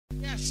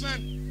Yes,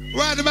 man.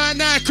 Right about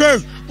now, crew.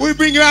 We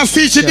bring you our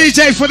featured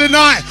DJ for the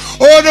night.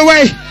 All the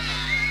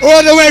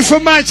way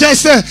from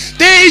Manchester.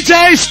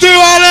 DJ Stu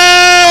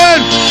Allan!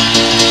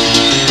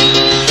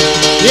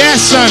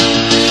 Yes, son.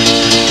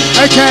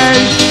 Okay.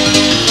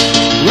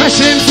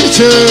 Russian for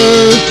two.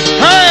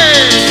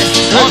 Hey!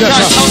 Okay,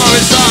 come on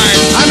inside.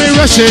 I'm in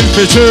Russian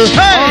for two.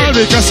 Hey! All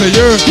because of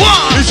you.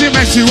 One! This it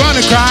makes you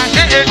wanna cry.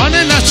 On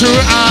the natural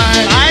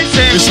eye. I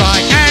say. It's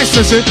like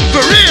ecstasy. For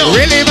real!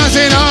 Really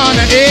buzzing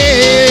on the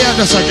air. I'm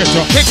just like a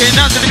drop. Kicking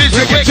out to the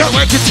music, wake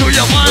it to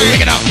your mind.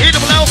 Wake it up. Hit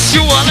them out,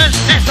 you Allan,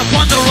 that's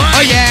upon the run.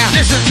 Oh yeah.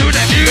 Listen to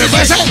the music,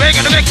 we're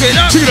gonna wake it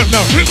up. Check it up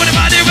now. Quick with the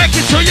body, wake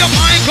it to your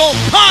mind, go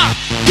pop.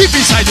 Deep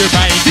inside your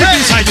brain, deep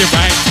inside your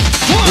brain.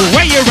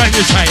 Where you run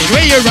your train,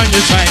 where you run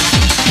your train.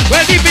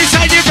 Well, deep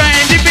inside your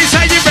brain, deep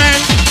inside your brain.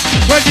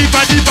 Well,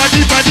 deeper, deeper,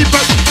 deeper,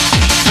 deeper.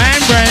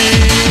 And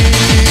brain.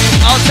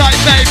 Outside,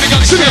 babe, we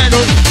got the kid.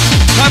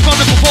 Time for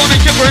the performing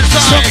kipper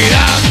inside. Struck it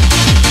out,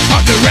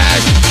 up the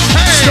rash.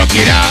 Hey. Struck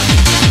it out.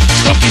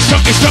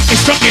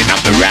 Struck it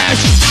up the rash.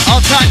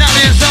 Outside, not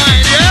the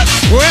inside, yeah?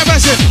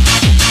 Wherever's it?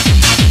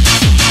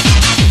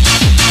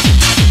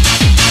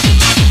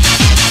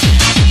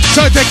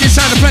 So take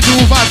inside the plenty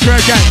will vibe crew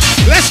again.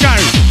 Let's go.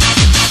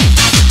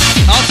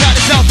 Outside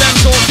the south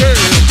end's all good.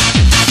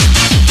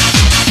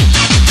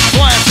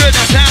 Boy, I'm good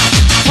as hell.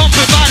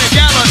 Pumping by the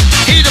gallon.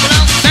 Eat them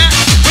out that.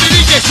 With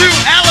the DJ Stu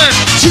Allan.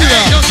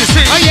 Hey, don't you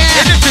see? Oh yeah.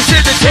 And if you see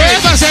the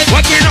Wherever's it?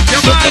 working up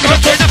your mind,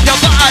 working up your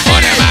body.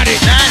 Automatic.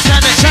 Nice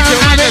and it's Summer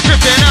habit.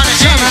 dripping on the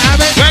Summer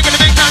habit. We're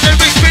gonna make that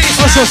big piece.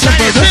 Oh, so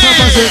simple. That's not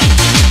buzzing.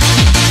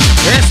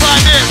 It's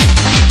like this.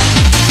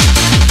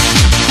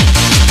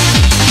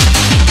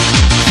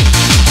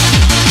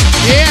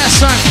 Yeah,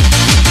 son.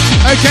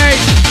 Okay.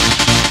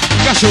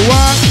 Got your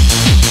work.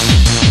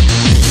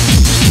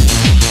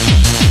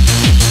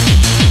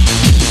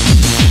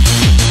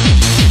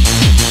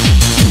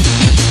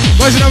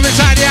 Boys and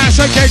inside the house.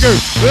 Okay, go.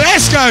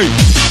 Let's go.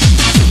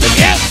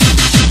 Yep.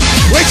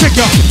 Where to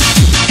go?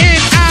 In,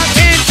 out,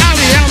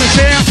 the helmet's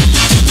here.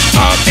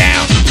 Up,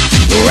 down,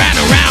 round,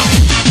 around.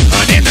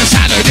 And in the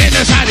side,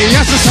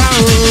 yes, the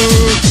sound.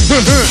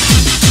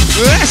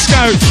 Let's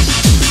go.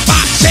 5,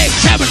 6,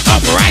 7,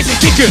 uprising,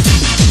 kick it.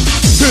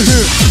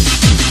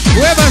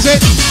 Where was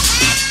it?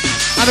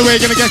 And we're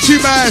gonna get 2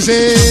 bars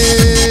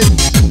in.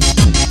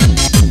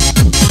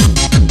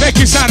 Thank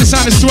you, sound is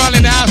swell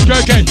in the house.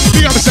 Okay,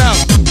 big up yourself.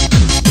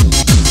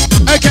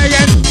 Okay,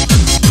 again.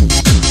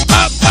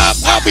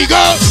 Up we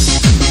go.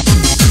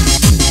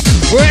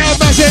 Where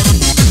was it?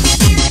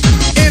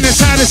 In the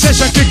side of the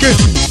session, kick it.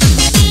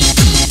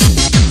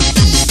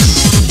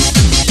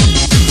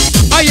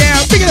 Oh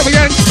yeah, pick it up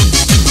again.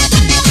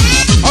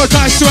 Oh,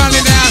 nice to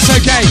in the house,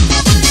 okay.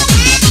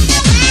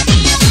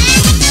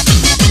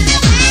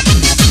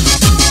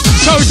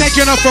 So we're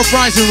taking off for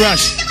uprising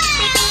rush.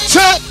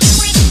 Turn.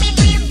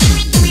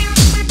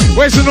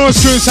 Where's the North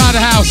Crew inside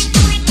the house?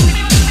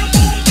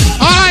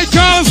 I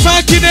can't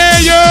fucking hear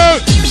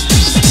you.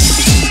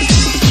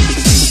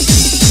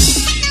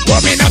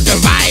 Warming up the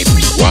vibe,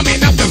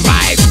 warming up the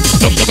vibe.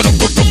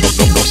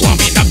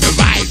 Warming up the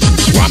vibe,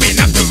 warming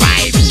up the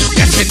vibe.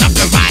 Gassing up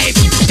the vibe.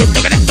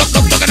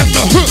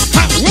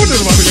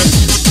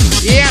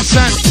 Yeah,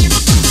 son.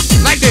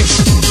 Like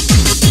this.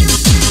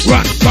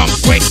 Run, bump,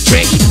 quick,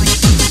 trick.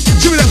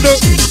 Shoot it up, look.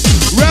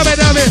 Rub it,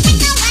 rub it.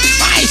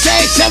 5,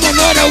 6, 7,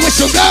 order,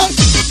 whistle, go.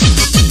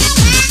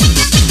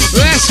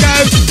 Let's go.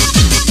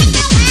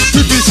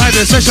 Keep inside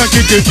the session,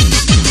 kick it.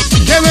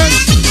 Kevin.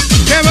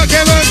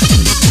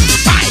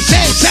 5,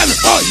 6, 7.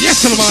 Oh, yes,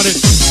 Salamani.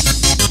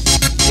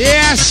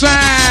 Yes,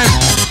 man.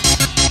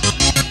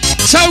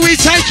 So we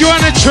take you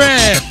on a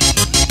trip.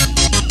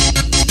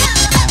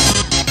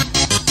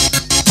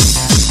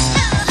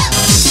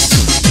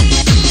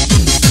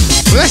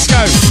 Let's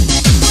go.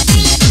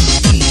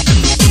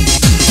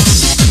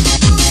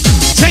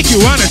 Take you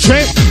on a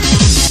trip.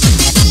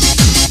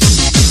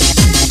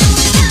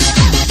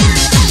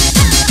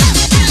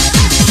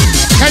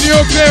 Can you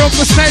all clear off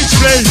the stage,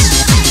 please?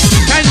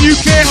 Can you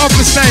clear off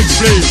the stage,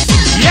 please?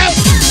 Yep.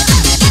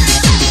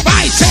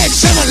 5, 6,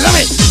 7, love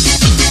it.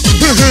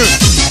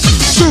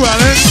 Stu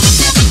Allan.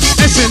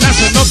 Listen, that's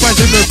enough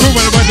in the crew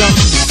when the weather.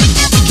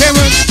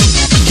 Kevin.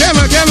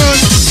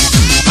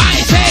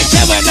 5, 6,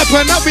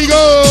 7, up we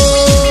go.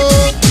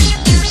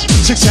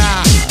 6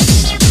 hours.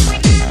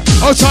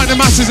 Hold tight, the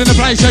masses in the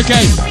place,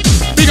 okay.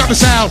 Big up the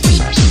sound.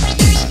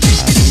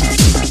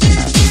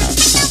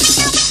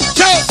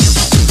 Go.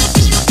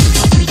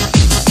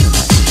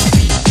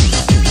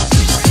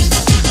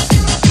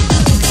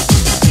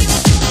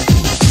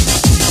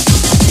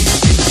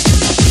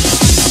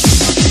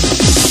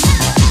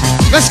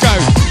 Let's go.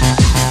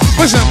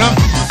 What's up now?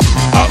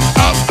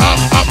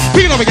 Up.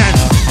 Pick it up again.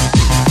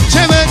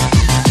 Kevin.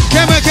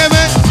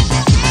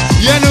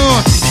 You know,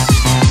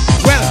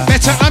 well,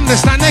 better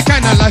understand the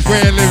kind of life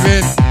we're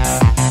living.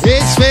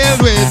 It's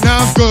filled with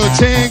enough good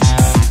things.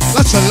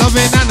 Lots of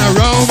loving and a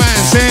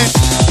romancing.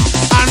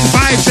 And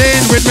vibes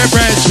in with my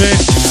brethren.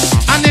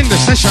 And in the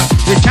session,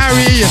 we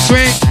carry a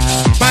swing.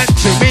 But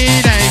to me,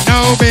 they ain't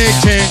no big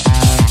thing.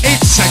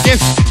 It's a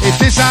gift, it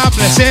is a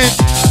blessing.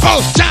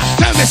 Oh, just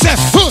tell me, say,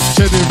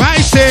 to the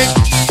right thing.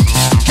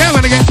 Come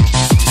on again.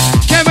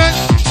 Come on.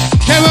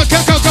 Come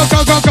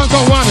on, go,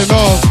 one and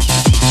all.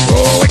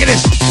 Oh, look at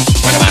this.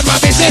 What about my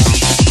business?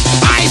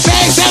 I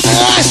say something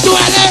else to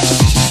Alan.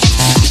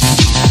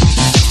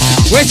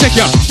 Wait a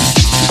second.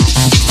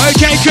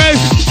 Okay, crew.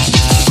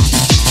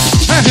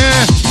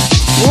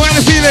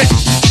 Wanna feel it?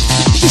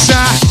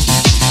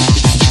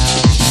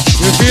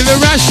 You feel the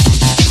rush,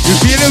 you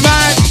feel the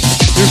vibe,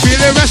 you feel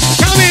the rush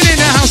coming in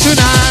the house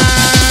tonight.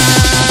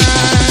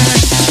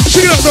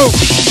 Check it out, bro.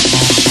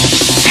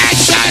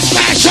 Extra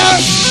special.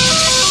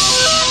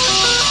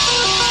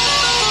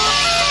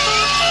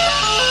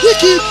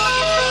 Wicked.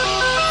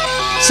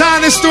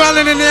 Sound is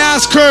dwelling in the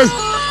house, crew.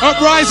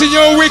 Uprising,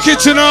 you're wicked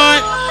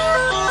tonight.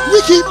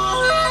 Wicked.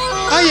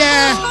 Oh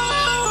yeah.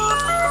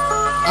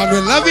 I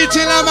will love you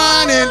till the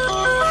morning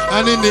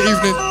and in the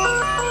evening.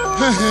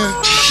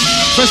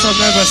 First of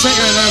never,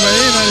 second of never,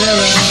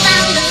 never.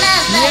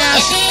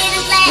 Yes,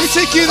 we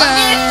take you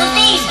there.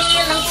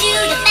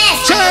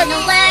 Check.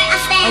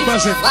 I'm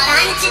buzzing. What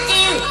I need to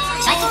do,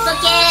 try to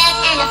forget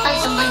and I found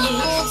someone new.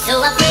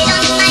 So I put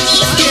on my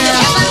knees.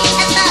 Yeah.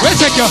 We'll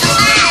take you.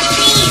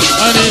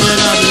 I need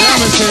another,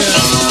 I'm saying.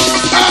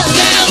 Up,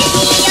 down,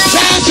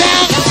 down,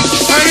 down.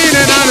 I need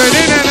another,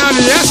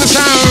 yes, the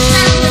sound.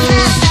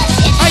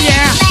 Oh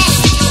yeah.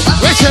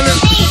 We're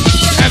chilling.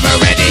 Ever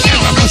ready,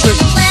 ever buzzing.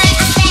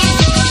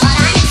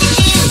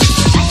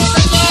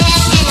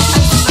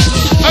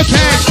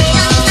 Okay,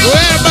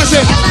 we're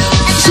buzzing.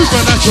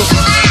 Supernatural.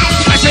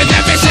 I said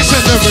never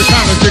session, never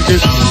kind of cricket.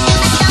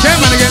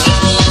 Come on again.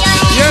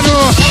 You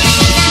know.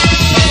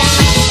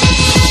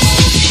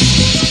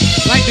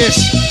 Like this.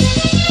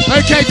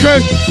 Okay, crew.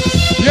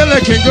 You're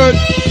looking good.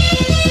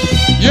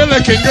 You're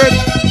looking good.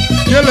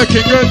 You're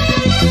looking good.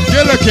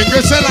 You're looking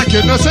good. Say like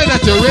you know. Say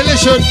that you really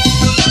should.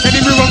 Can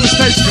you move on the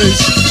stage,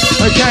 please?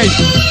 Okay.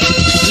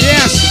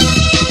 Yes.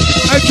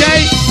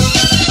 Okay.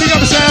 Pick up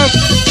yourself.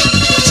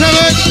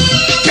 Seven.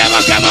 Come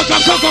on, stand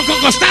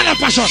up,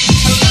 passion.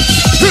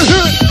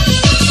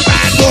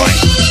 Bad boy.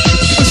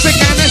 The sick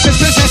and this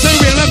is a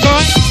real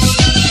boy.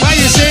 Why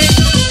you see?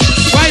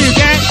 Why you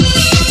get?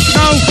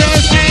 No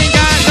fears, ain't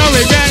got no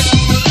regret.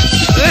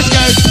 Let's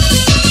go.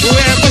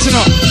 We're pushing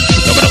up.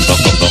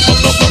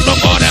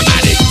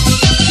 Automatic.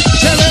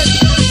 Seven.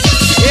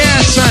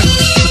 Yeah, son.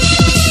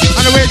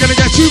 And we're gonna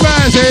get two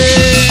bars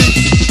in.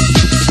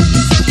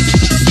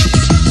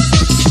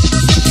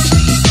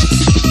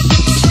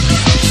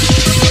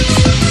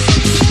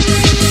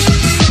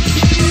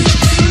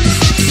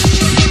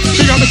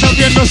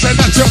 No say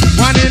that you're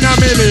one in a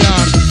million.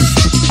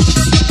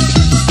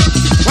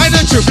 Why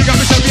don't you pick up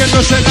yourself and no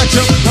say that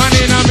you're one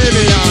in a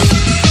million?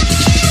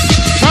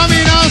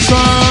 Coming on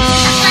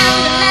strong.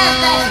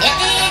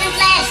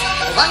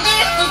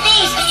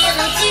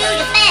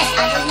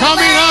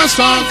 Coming on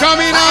strong,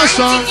 coming on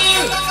strong.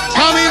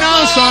 Coming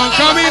on strong,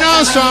 coming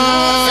on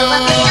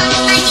strong.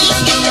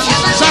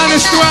 Sun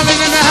is dwelling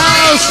in the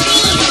house.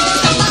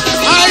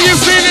 Are you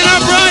feeling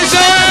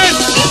uprising?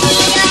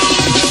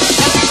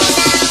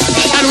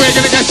 We're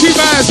gonna get two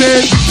bars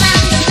in.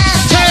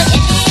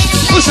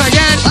 Who's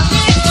again?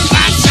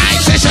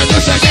 Backside session,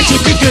 who's again? You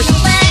pick it.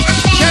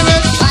 Give it.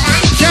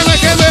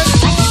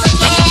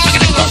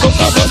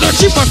 No,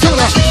 cheap on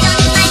color.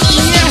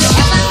 Yes.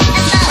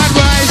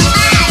 Advice.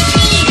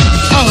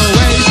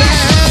 Always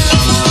there.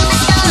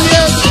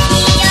 Yeah.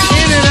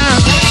 In and out.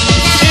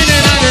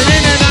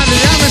 The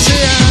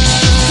atmosphere.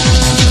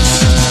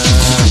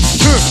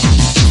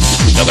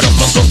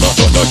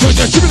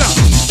 Keep it up.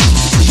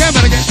 Come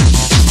on again.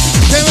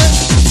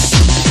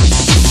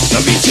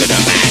 Love me to the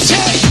match.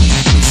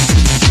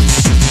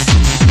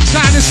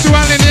 Sign is still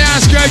in the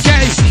house,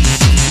 okay?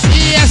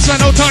 Yes,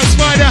 man, old time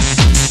spider.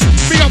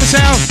 Big up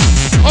yourself.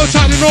 Old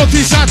time the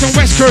northeast, south and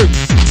west crew.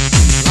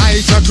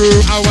 Lighter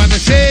crew, I wanna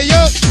see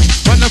you.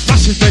 Wanna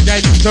flash it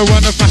again, so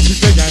wanna flash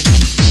it again.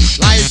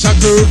 Lighter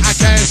crew, I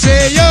can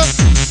see you.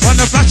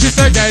 Wanna flash it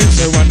again,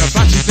 so wanna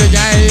flash it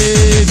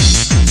again.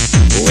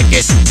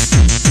 Wicked.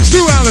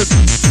 Stu Allen.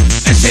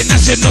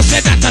 Nothing, no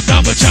say that's a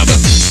double trouble.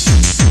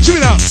 Chew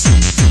it up.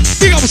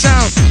 Big up the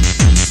sound.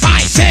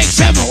 5, 6,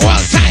 7,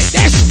 one time.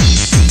 Yes.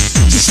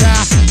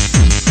 Just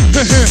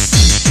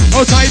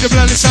oh, tie the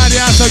blood inside the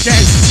house,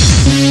 okay.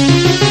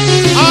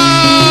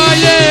 Oh,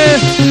 yeah.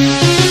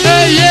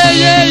 Hey, yeah,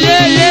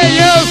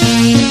 yo.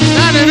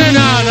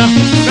 Na-na-na-na-na.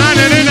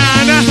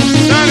 Na-na-na-na-na.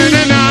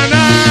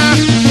 Na-na-na-na-na.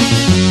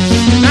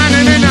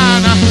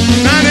 Na-na-na-na-na.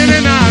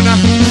 Na-na-na-na-na.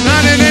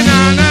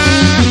 Na-na-na-na-na.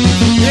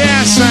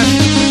 Yes, son.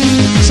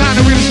 Sound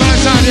the wheels right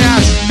inside the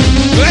house.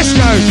 Let's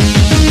go.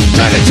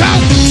 Turn it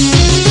up.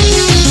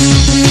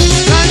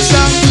 Dance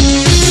up.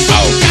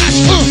 Oh, gosh.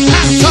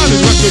 I'm tired of the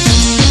record.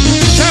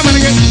 Come on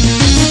again.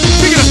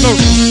 Pick it up, though.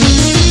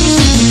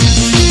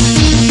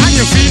 And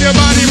you feel your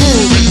body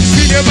moving.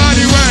 Feel your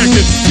body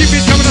working. Keep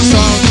it coming up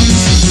strong.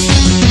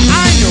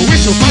 I know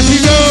it's your party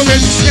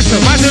going. It's a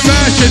massive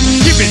version.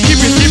 Keep it.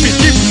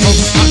 Oh,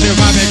 massive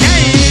vibe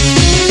again.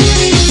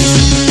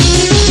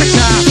 Check it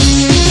out.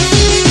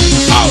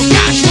 Oh,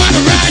 gosh, what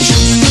a ride.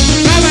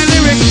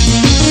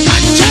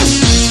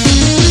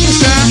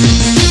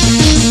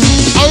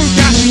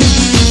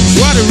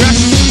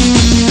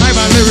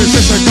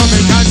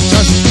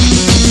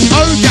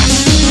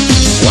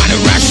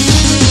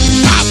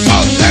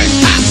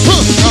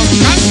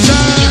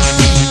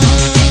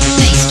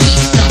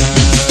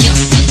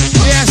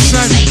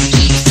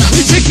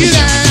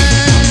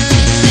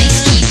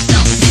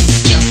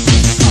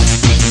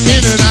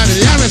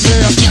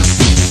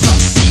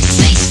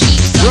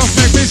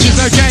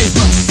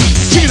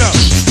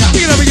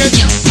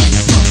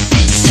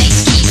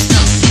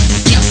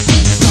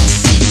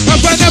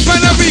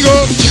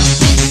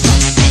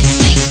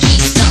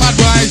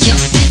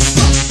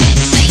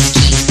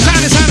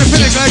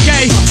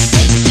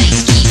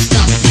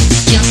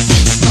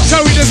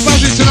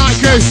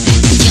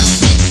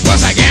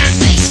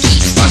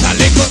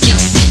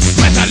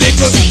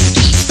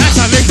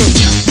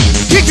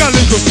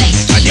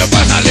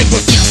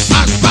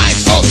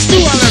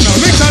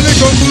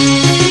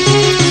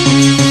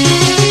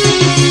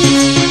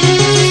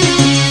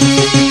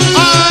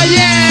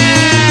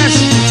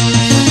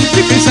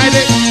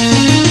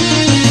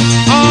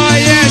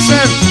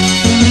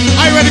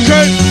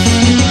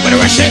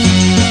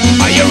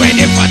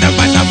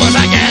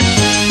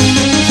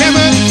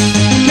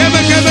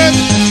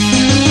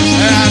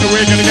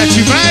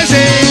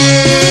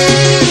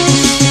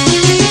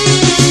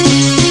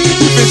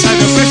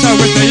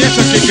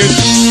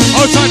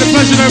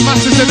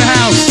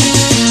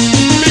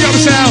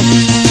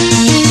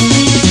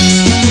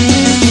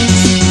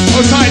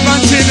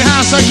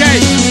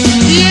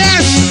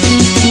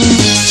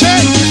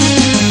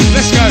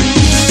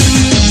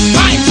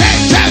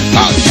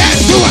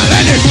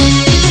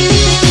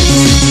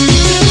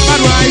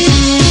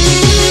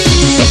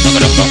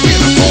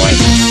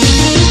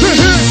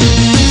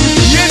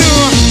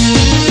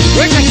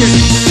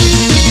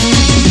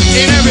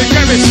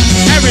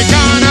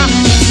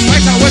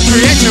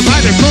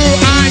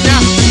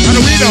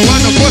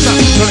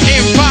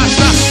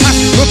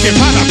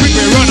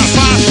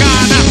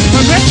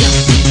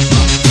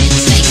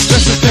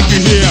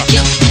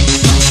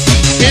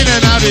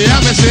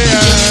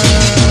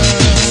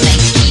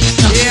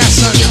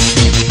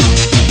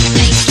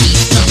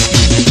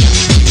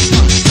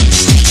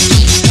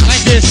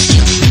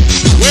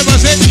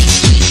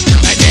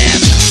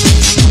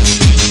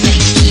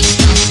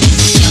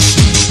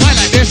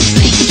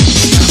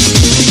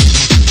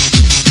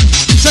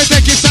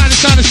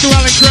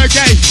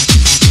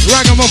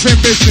 in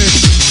business.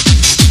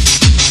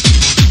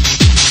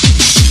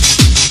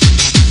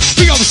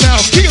 Pick up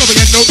yourself, kick it up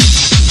again, no.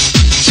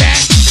 Check.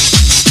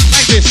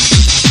 Like this.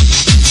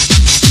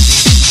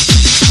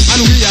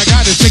 And we are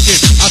gonna take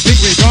it. I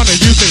think we're gonna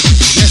use it.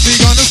 Yes, we're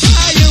gonna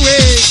fly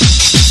away.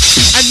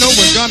 And no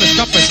one's gonna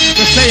stop us.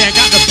 They say I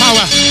got the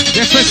power.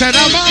 Yes, we said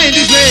our mind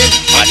is made.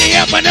 On the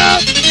up and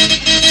up.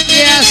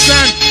 Yes,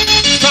 son.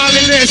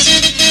 Calling this.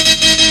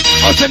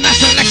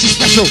 International Lexus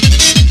Special.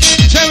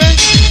 Kevin.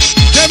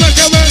 Come on,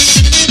 come on.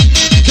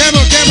 Come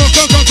on, come on,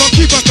 come, come, come.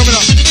 Keep on coming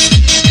up.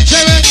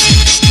 Kevin.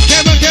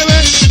 Come on, come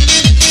on.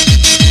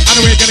 And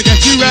we're gonna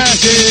get you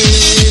ready.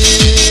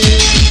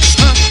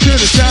 Up to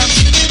the top.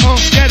 Oh,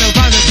 get the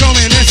vibes are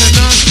going, it's a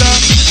non-stop.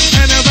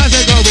 And the vibes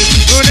are going.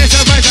 Oh, there's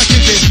a vibes are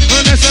kicking.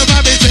 Oh, there's a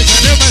vibe is taking.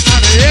 No one's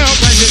out of here, oh,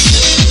 precious.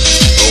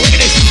 Oh, look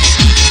at this.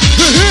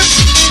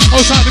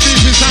 Oh, time to be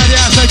inside the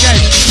house, okay.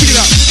 Pick it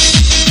up.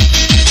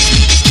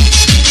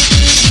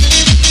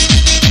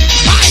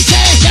 I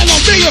say, come on,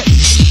 big up.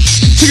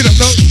 Pick it up,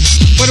 no.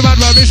 What about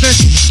my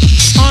business?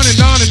 On and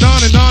on and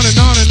on and on and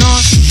on and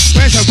on.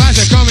 Where's the vibes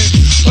are coming?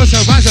 Where's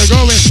the vibes are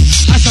going?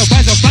 That's the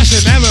vibes are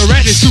flashing, never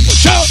ready, super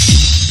show.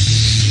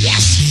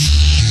 Yes!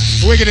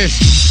 Wickedness.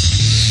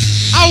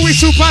 Are we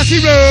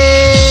superhero?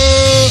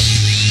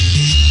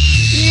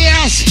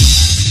 Yes!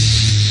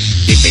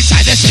 Deep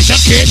inside the session,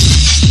 kid.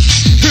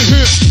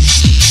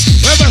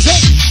 Where was it?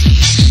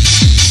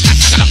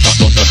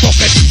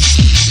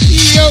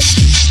 Yo!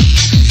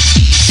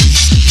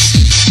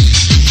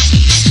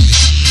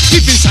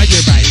 Deep inside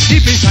your brain,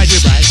 deep inside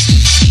your brain.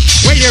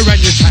 Where you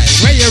run your train,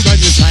 where you run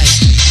your train.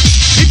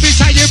 Deep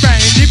inside your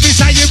brain, deep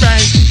inside your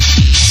brain.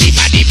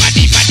 Deeper, deeper,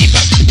 deeper,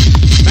 deeper.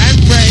 Man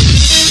brain.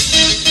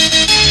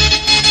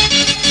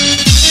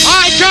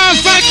 I can't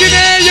fucking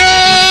hear you!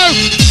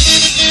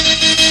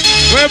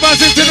 We're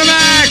buzzing to the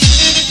max.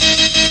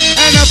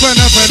 And up and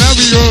up and up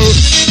we go.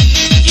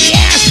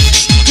 Yes!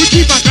 We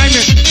keep on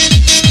climbing.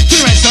 To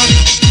the right, son.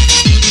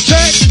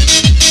 Check.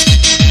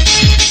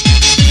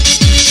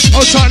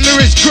 Oh, Todd,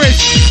 Lewis, Chris,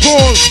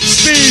 Paul,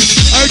 Steve.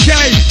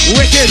 Okay,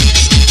 wicked.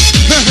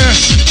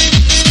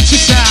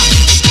 Chita.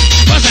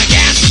 Buzz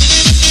again.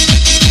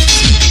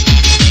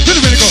 To the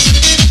vertical.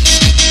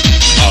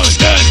 Oh,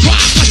 good. Wow,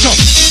 let's go.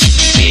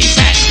 He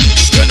said,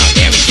 you're not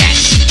there again.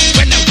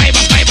 When the vibe,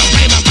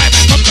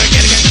 come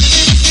again.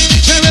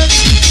 Kevin,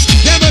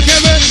 Kevin,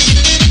 Kevin.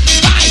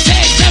 5,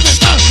 6,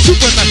 7,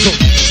 supernatural.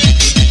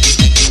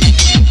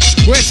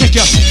 Where's it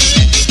go?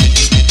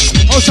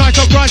 Oh, sorry,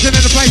 top rising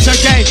in the place,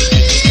 okay.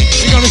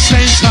 We gotta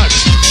stay in touch.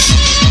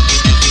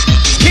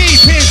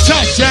 Keep in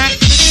touch, Jack.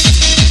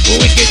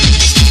 Wicked.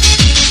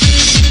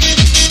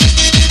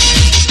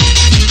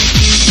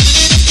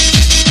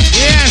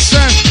 Yes,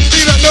 sir.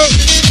 You don't know.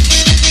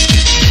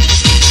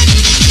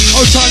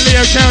 Hold tight,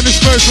 Leo K on this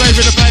first wave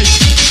in the place.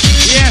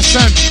 Yes,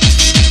 son.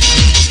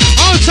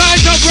 Hold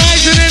tight, top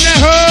rising in the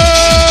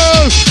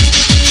house.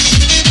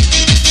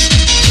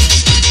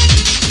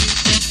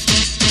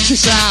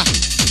 Just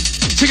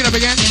pick it up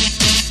again.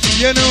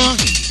 You know,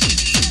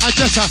 I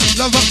just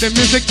love up the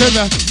music to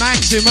the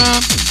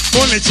maximum.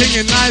 Only thing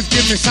in life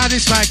give me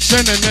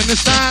satisfaction and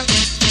understand.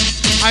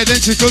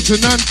 Identical to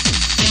none.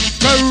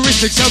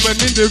 Characteristics of an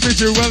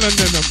individual and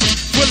then I'm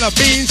full of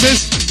beans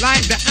is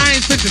like the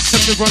eyes with the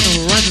subject one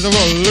around the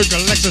world. Look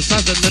at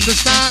exercise and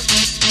understand.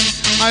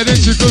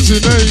 Identical to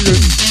none.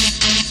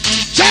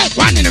 Check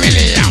 1 in a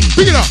million.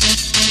 Pick it up.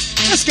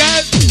 Let's go.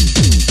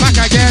 Back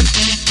again.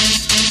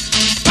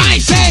 5,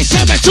 6,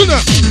 7, tune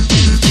up.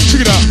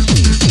 Check it up.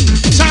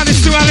 Sound is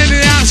still out in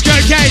the house,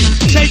 okay?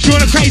 Take you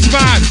on a crazy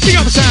vibe. Pick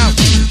up the sound.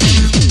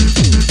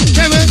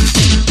 Kevin.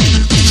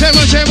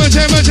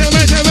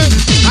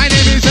 My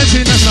name is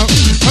Jesse Nassau.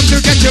 Come to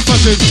get your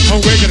buses.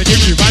 Oh, we're gonna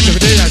give you vibes every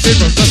day. I did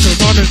from dusk till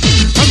morning.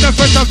 From the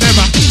first of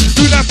never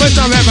to the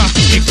first of ever.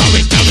 It's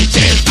going till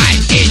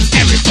I eat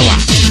every floor.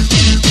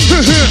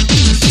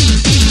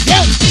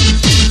 Yo!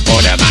 Oh,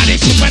 the body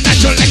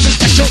supernatural, extra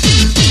special.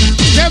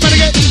 Yeah, man,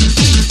 again.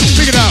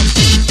 Pick it up.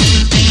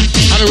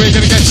 How are we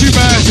gonna get you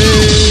busy?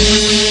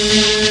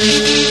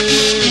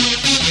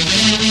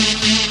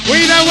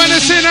 We don't want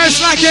to see no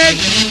slacking.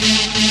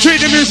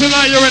 Treat the music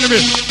like your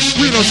enemy.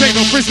 We don't take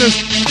no prisoners.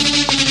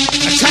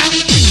 Attack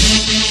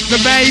the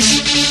bass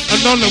and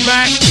don't look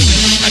back.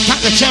 Attack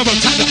the treble,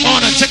 attack the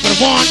horn, attack the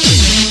one.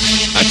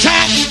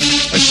 Attack,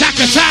 a shack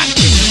attack.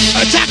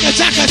 Attack,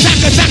 attack, attack,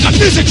 attack, a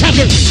music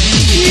champion.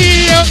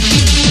 Yeah.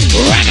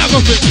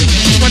 Ragamuffin.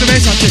 When the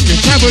bass are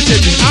kicking, treble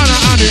tipping, on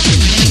it.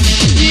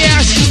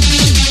 Yes.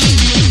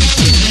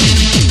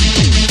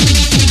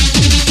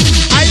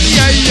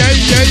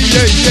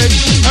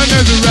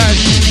 Another ride.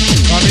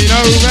 I mean,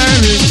 oh,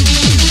 Mary.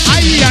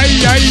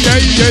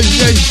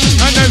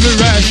 Another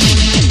ride.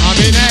 I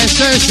mean,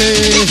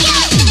 ecstasy.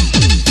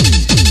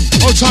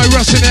 Hold tight,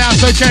 Russ in the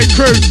house. Okay,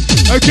 crew.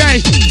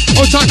 Okay.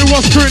 Hold tight, the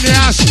Ross crew in the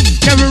house.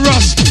 Kevin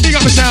Ross, big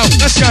up myself.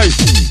 Let's go.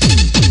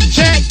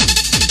 Check.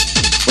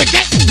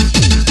 Wicket.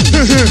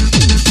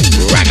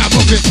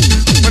 Ragamuffin.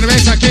 When the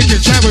bass are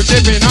kicking, travel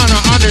tipping, on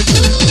it.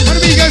 When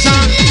the beat goes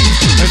on,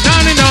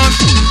 and on.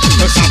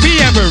 Cause I'll be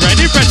ever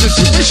ready better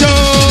super show.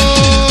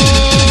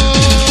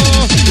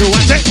 You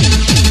want it?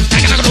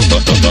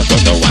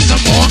 Want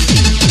some more?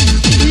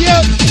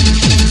 Yep.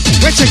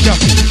 Where'd you go?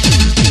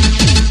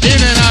 In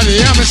and out of the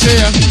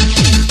atmosphere.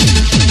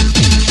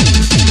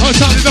 Hold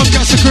tight, the dog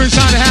got the crew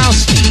inside the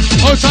house.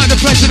 Hold tight, the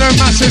pleasure of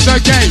masses,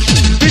 okay.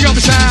 Big up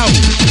the sound.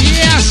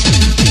 Yes.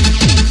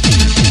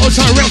 Hold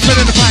tight, Redford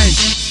in the plane.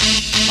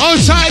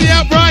 Hold tight, the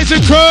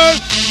uprising crew.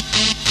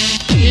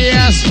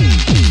 Yes.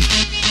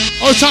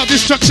 Hold tight,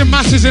 destruction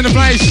masses in the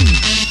place.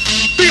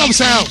 Big up the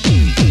sound.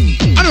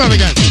 I do it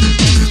again.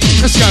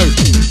 Let's go.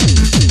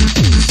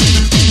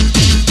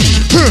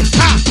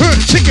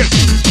 Chicken.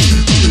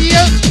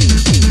 Yep.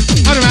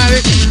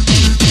 Automatic.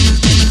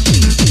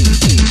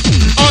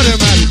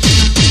 Automatic.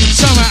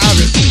 Summer have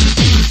it.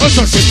 Oh,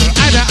 so simple.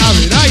 I don't have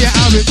it. I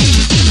have it.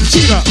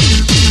 Sida.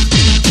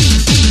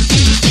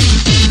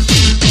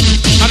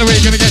 How are we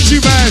gonna get 2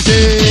 birds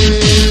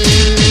in?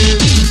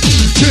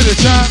 To the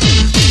top.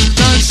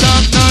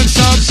 Non-stop,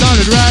 non-stop,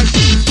 solid right.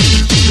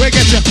 Where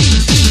get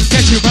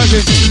you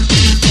buzzing.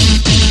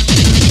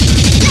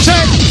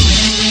 Check.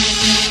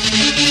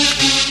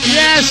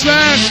 Yes,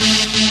 man.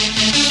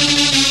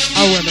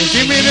 I wanna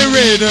give me the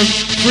rhythm,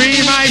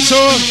 free my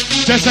soul.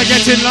 Just like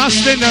getting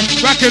lost in the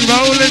rock and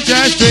roll and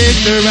just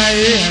drift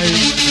away.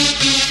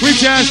 We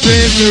just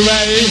drift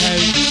away.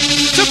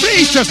 So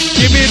please just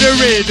give me the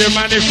rhythm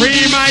and it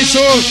free my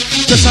soul.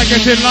 Just like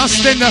getting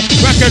lost in the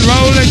rock and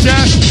roll and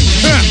just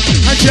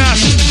like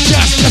drifted.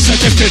 Yes, I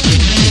drifted.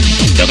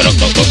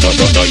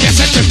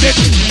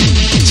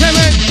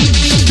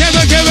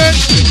 Kevin.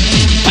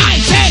 Bye,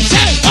 say,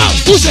 oh,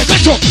 who's the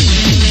retro?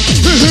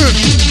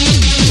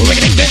 We're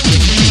gonna get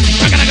it.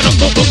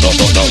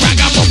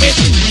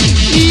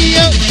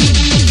 Yep.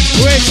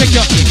 Wait, check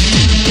up.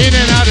 In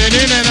and out,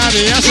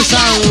 that's the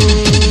sound.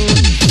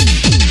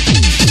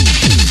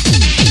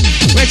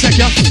 Wait, check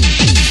up.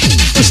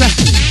 What's that?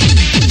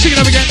 Check it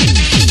up again.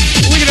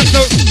 We're gonna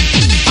go.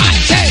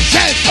 5,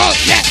 10, oh,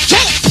 yeah,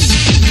 check.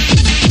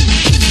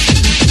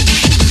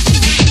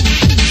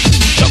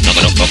 Go,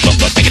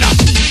 pick it up.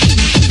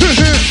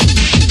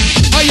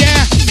 Oh,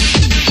 yeah.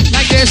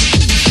 Like this.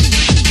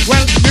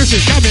 Well,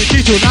 music's got me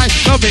key to life.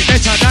 Love it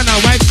better than I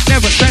wife.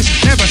 Never stress,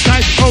 never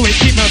strive. Always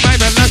keep my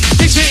vibe alive.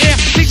 Takes me here,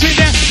 takes me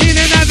there. In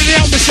and out of the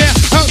atmosphere.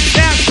 Up,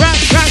 down, right.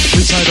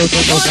 Inside, out,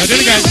 outside. Do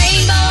it again.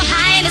 Rainbow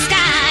high in the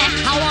sky.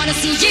 I wanna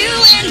see you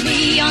and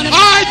me on a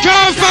I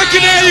can't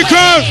fucking hear you,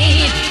 crew.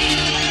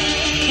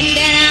 And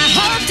then I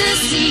hope to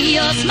see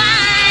your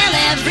smile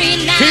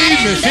every night. Feed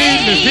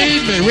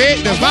me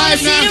with the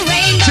vibe now.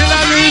 Till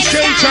I lose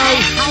control.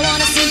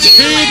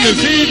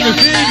 Feed me,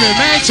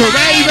 mental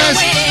ravers.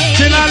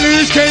 Till I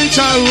lose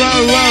control.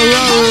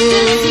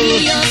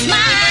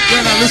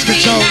 When I lose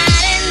control.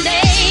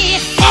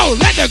 Oh,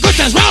 let the good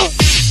times roll.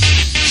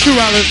 Stu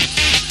Allan.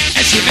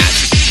 And she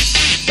nuts.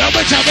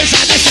 Double jump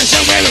inside the station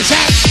where it's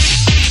at.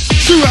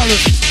 Stu Allan.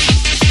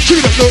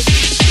 Shoot up, look.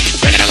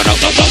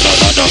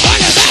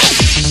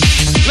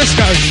 Let's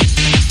go.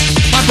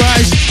 My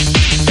prize.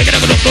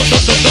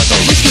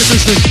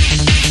 Risk it.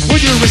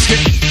 Would you risk it?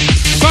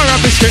 For a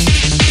biscuit.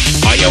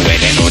 Are you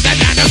winning or that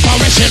down for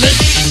a shilling?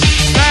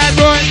 Bad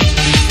boy.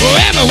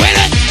 Whoever win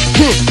it.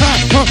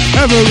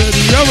 Ever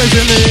ready, always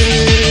in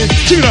it.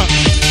 Shoot up.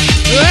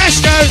 Let's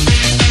go. 5,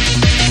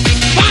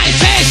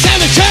 6,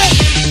 7, 2.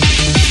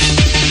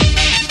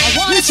 I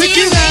wanna see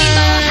you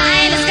rainbow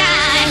high in the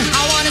sky.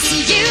 I wanna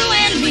see you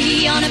and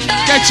me on a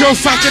bird. Get your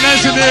fucking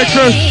hands in there,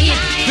 crew.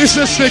 This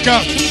is stick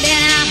up. And then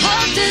I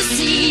hope to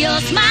see your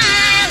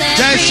smile every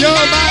That's your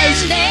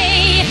vibes.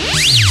 day.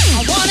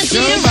 I wanna see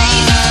Your you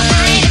rainbow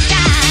high in the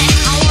sky.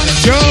 I wanna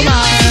see Your you and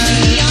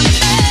me on a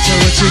bird. So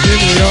what you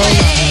give me your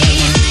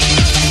vibes.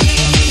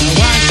 I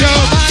want your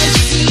vibes.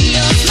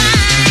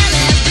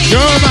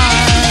 Your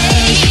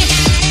vibes.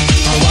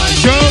 I want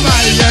your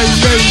vibes. Yeah.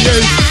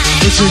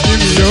 What you give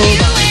me your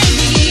vibes.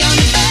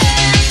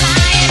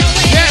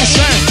 Yes,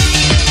 sir.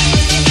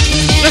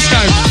 Let's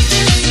go.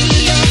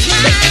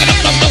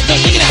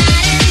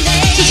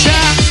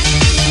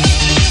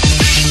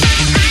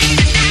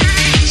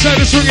 So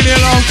the swinging the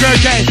alarm,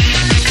 okay.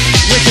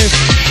 Wicked.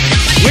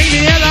 Ring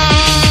the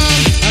alarm.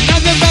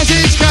 Another bus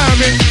is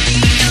coming.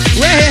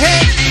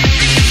 Wait.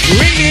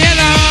 Ring the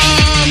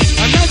alarm.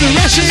 Another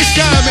rush is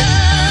coming.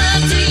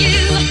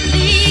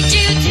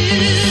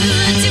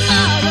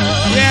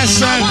 Yes,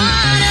 son.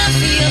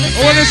 I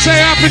want to say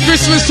Happy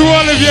Christmas to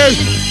all of you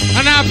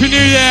and Happy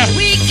New Year.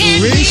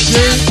 Wish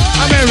you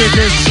a Merry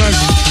Christmas.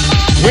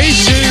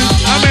 Wish you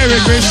a Merry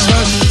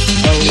Christmas.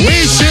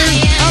 Wish you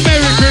a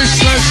Merry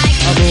Christmas.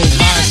 Above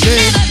my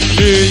sin,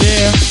 New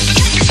Year.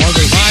 On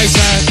the my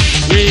side,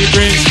 we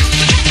bring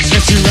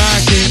get you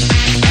rocking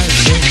and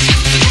sing.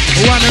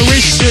 I want to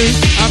wish you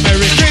a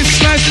Merry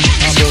Christmas.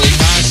 Above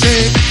my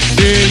sin,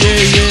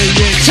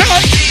 yeah.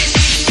 Chop!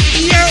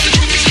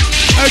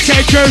 Yeah.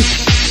 Okay, crew.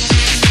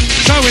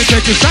 So we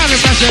take a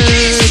silent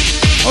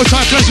message. All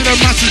time pleasure of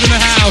masses in the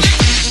house.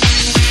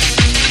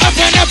 Up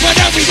and up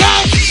we go.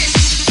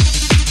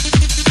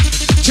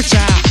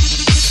 Cha-cha.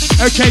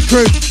 Okay,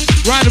 crew.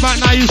 Right about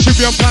now you should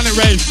be on Planet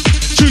Rave.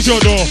 choose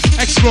your door,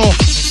 explore.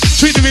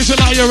 Treat the music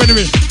like your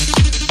enemy.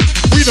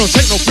 We don't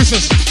take no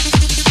prisoners.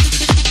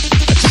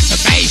 Attack the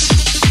bass,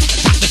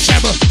 attack the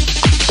treble,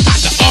 attack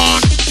the horn,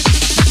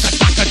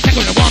 attack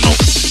the one.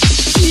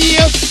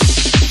 Yep.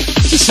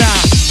 Just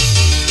out.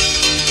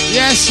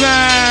 Yes,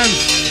 man.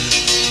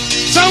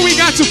 So we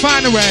got to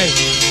find a way.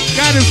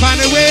 Gotta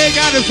find a way,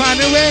 gotta find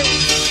a way.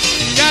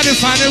 Gotta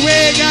find a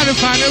way, gotta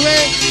find a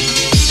way.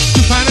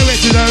 To find a way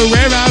to know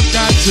where I've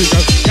got to go.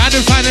 Gotta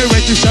find a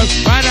way to show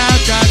what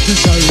I've got to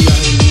show you.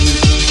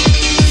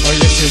 Oh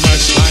yes, you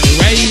must find a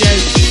way, yeah.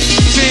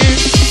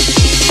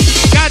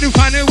 Gotta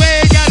find a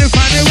way, gotta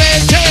find a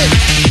way, yeah.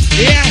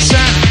 Yes,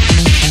 sir.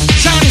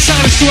 Sound is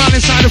too out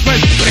inside the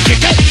place. But it can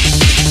go.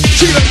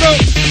 See the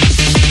road.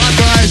 My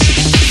guys.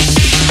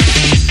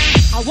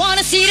 I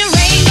wanna see the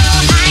rainbow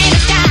high in the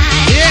sky.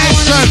 Yes,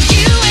 son.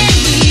 You and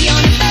me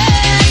on a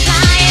bird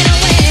flying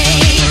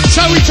away.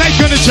 So we take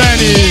you on a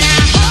journey. And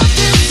I hope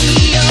to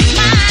see your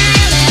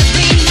smile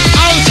every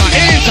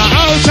night.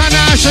 Ultra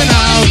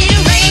national. See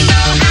the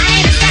rainbow high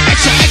in the sky.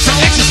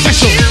 Extra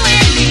special. You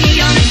and me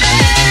on a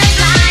bird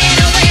flying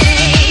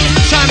away.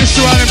 Sound is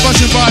too out in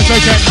Boston bars,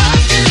 okay. Hope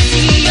to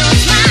see your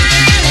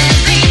smile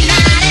every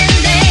night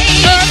and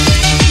day.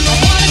 I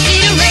wanna see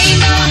the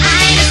rainbow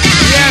high in the sky.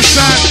 Yes,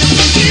 son.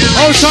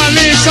 Ultra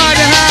Lee inside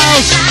the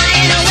house.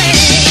 Flying away.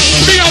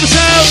 Big up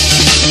yourself.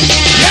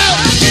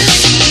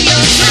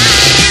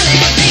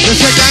 It's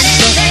a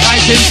gangster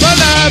fighting for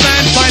love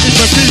and fighting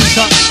for peace.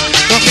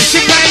 Don't miss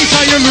your place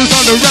or you lose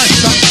all the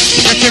rest.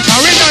 Get your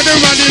going on the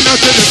running out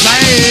to the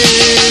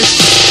place.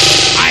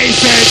 I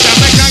said I'm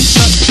a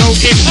gangster, so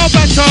if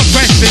over talk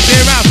questions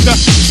thereafter.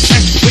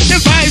 With the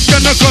vibes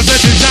gonna cause a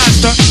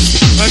disaster.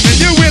 And then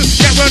you will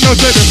get run out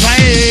to the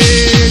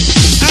place.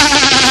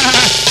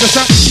 Just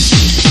a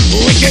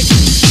wicked,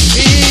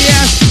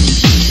 yes.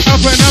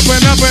 Up and up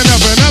and up and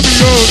up and up you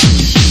go.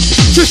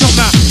 Twist up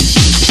now.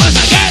 Once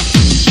again.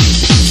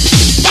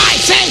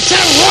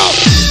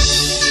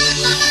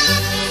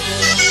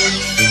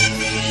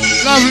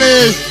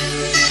 Lovely,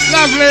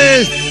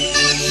 lovely,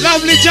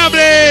 lovely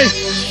jubbly.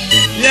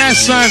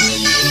 Yes, son.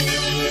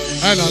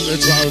 And on the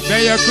 12th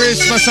day of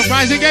Christmas,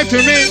 surprising gave to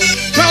me.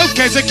 12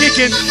 K's are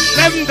kicking,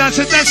 11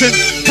 dancers dancing,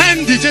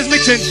 10 DJs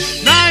mixing,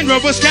 9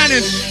 robots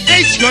scanning,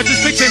 8 squads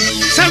fixing,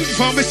 7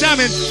 performers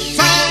jamming,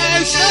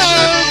 5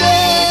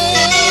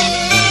 snowballs.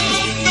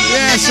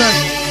 Yes, son.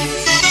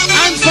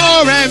 And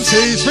 4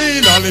 MCs,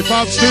 3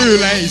 lollipops, 2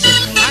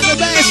 lasers, and the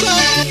best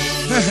one.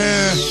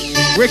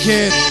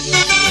 Wicked.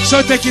 So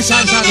take your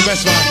time, sound the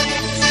best one.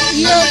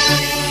 Yep.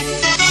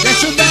 That's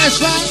the best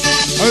one.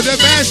 Oh, the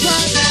best one.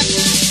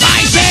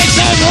 5,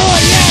 6, 7, oh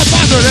yeah,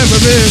 that's whatever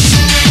it is.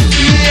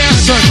 Yeah,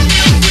 son.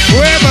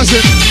 Where was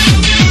it?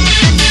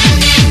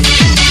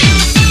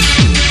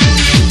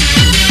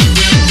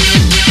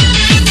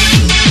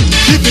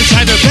 Deep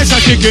inside the best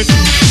I kick it.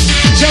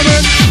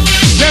 Jammin',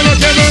 jammin',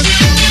 jammin'.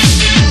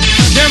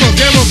 Jammin',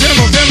 jammin',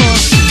 jammin', jammin'.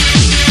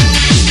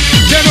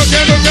 Jammin',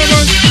 jammin',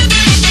 jammin'.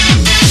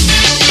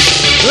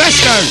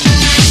 Let's go.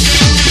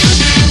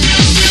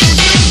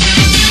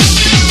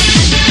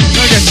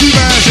 Gonna get 2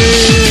 bands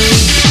in.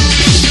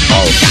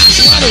 Oh gosh,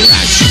 what a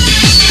rush.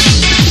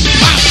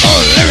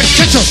 Oh, lyrics,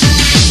 catch up.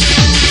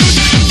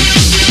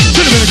 To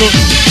the pinnacle.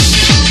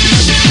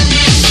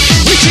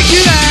 We take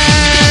you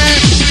there.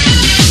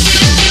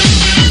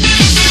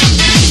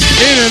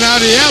 In and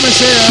out of the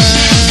atmosphere.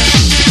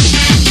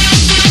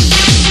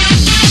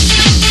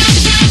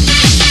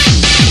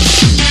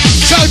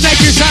 So take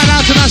your sound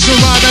out to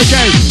national ride,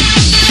 okay?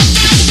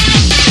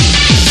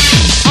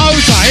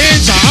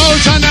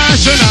 Ultra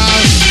national.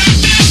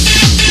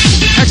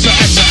 Extra,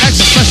 extra,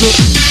 extra special.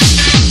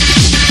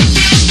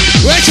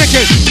 We're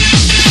checking.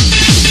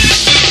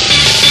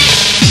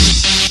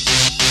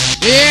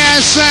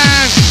 Yes,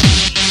 man.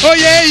 Oh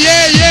yeah,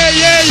 yeah, yeah,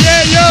 yeah,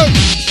 yeah, yo.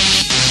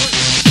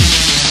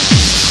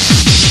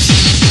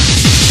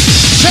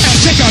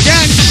 Check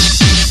again.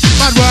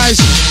 Bad boys.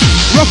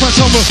 Rough and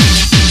tumble.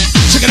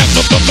 Check it up,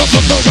 rough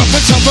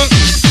and tumble.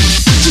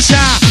 Just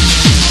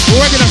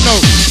work it up now.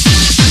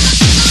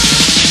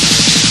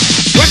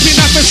 Working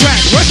up a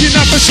sweat, working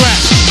up a sweat,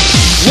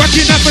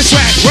 working up a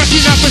sweat,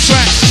 working up a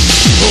sweat,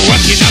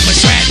 working up a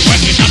sweat,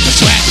 working up a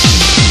sweat,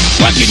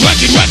 working,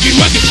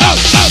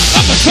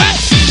 up a sweat.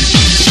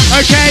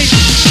 Okay,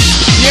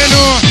 you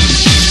know,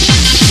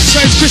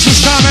 so it's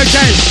Christmas time,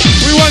 okay.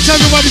 We want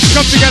everybody to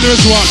come together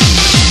as one.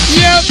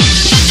 Yep.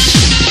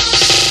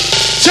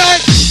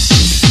 Check.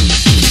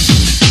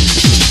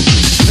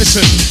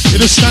 Listen, you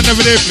just stand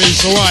over there, please,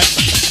 alright?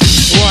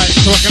 Alright,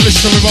 so I can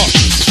listen to him off.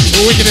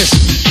 The wickedest.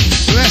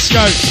 Let's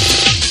go.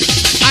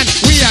 And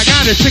we are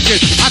gonna trick it.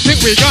 I think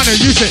we're gonna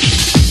use it.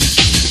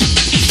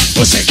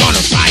 What's it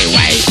gonna fly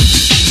away?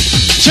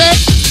 Check.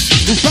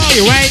 We'll fly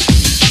away.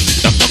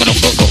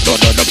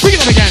 Bring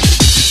it on again.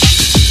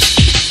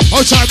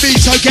 Hold tight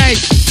beats, okay.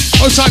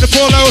 Hold tight the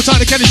Paulo, hold tight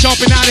the Kenny Sharp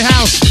in out of the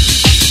house.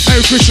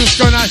 Merry Christmas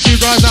going out to you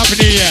guys, Happy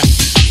New Year.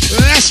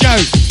 Let's go.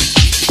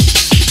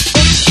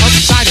 Oops,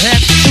 upside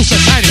head. Oops,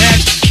 upside head.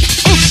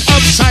 Oops,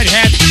 upside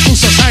head.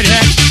 Oops, upside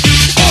head.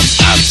 Oops,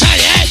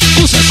 upside head.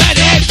 Oops,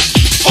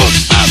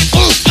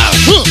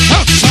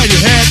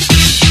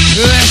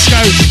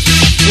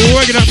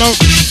 it up, no.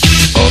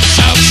 Oops,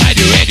 outside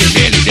you and you're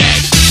really dead.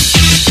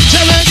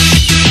 Kevin,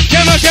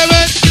 Kevin,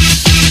 Kevin.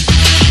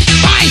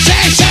 I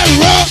say so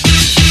raw.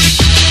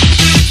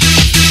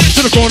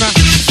 To the corner.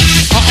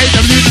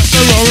 R-A-W, that's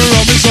the Roaring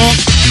Robin song.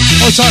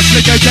 Hold tight,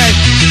 Slick, okay.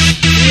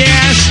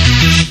 Yes.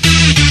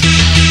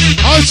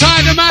 Hold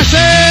tight, the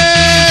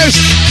masses.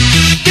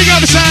 Big up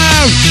the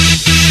sound.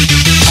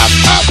 Up,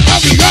 up,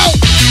 up we go.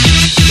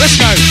 Let's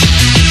go.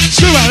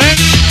 Screw out then.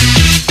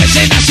 Let's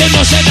say nothing,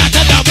 no say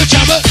nothing, double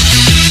trouble.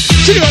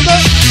 See you on that.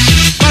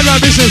 Bad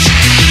right business.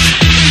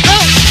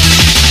 Oh.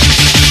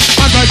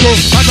 Bad right go,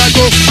 bad right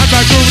go, bad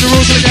right go with the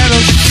rules together.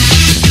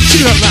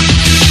 See you on that.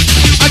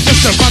 I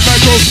just said bad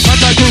right go, bad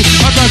right go,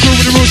 bad right go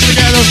with the rules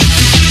together.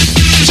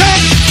 Check.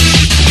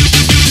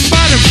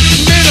 Bottom,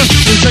 middle,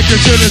 we'll take it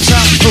to the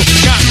top. Oh,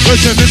 got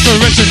listen,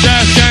 inspiration,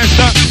 jazz, can't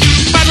stop.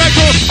 Bad right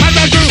go, bad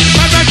right go,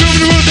 bad right go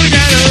with the rules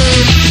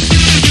together.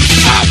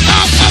 Up,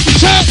 up, up,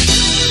 check.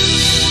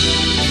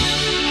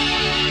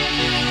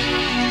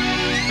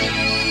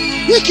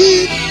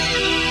 Wicked.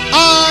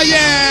 Oh,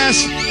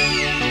 yes.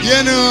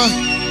 You know.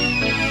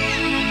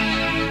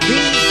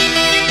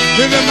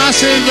 Living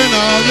massive and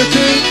all the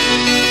thing.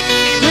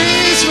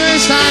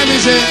 Christmas time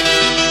is it.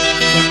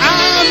 But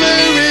I'm a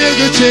real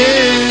good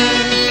chill.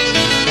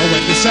 Oh,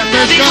 when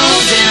December's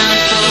gone.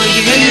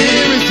 The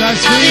year is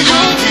just me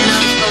on.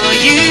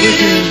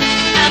 Wicked.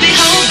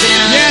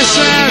 Yes,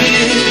 sir.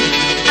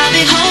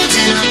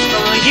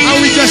 Oh,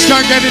 we just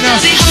can't get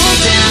enough.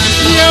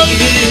 Yep.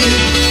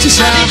 Just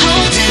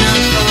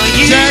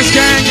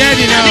can't get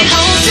enough.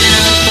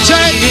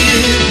 Check.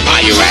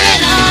 Are you ready?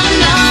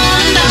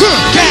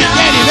 Can't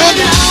get enough.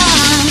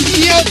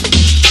 Yep.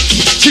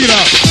 Check it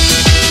out.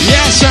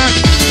 Yes, sir.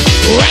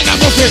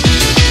 Ragamuffin.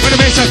 When the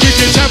bass are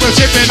kicking, we're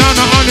tipping on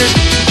it.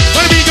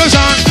 When the beat goes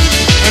on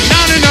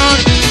and on.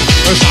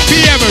 Don't stop me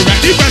ever at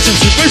the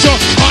presence. Push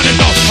on and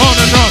on.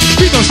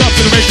 We don't stop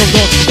till the make of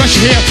dawn. Rush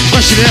it here,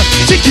 rush it there.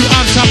 Take you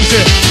on top of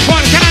it.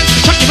 One can,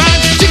 chuck your mind.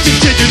 Tick, in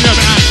the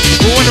other hand.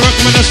 But when the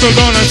recommend us still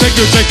gone, I take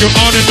you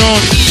on and on.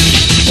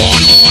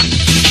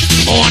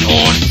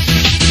 On.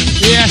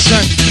 Yes,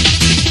 sir.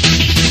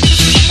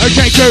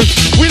 Okay, cool.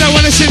 We don't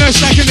want to see no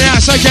slack in the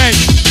ass, okay.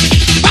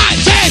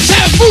 5, 10,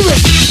 7, move it.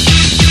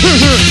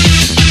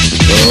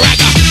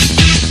 Ragga.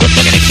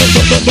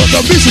 The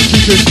music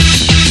keeping.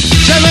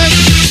 Kevin.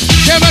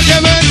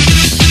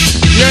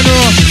 You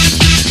know.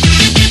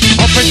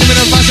 I'll bring him in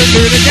a bus and do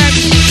it again.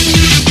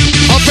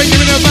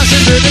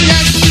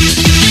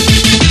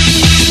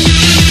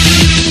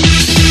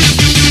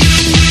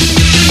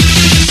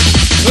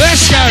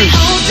 Let's go.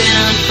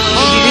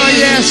 Oh,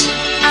 yes.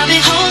 I'll be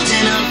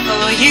holding on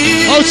for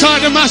you. Hold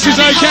tight, the masses,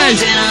 okay.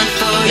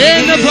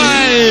 In the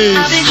place.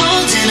 I'll be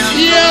holding on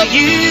Yep. for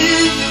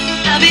you.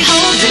 I'll be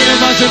holding on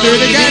bus and do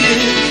it again.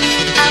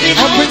 I'll be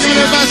I'll bring him in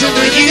a holding on bus and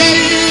do for it you. again.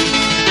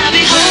 I'll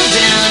be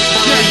holding on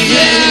for you.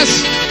 Yes.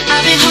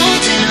 I'll be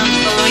holding on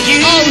for you.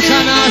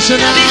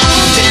 International. I'll be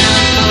holding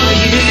on for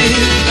you.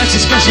 That's a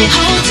I'll special. be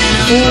holding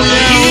on Oh for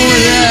yeah,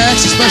 you.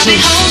 that's a special. I'll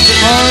be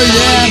holding Oh on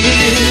for yeah,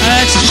 you.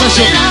 that's a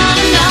special.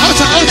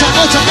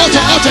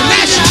 Alter,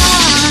 Nash.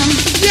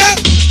 Yep.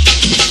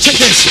 Check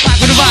this. Back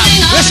with the vibe.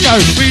 Let's go.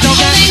 We don't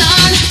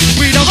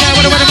care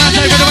what the weatherman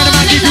say. What the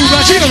weatherman keep you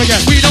right. Check it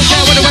again. We don't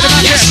care what the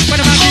weatherman says. What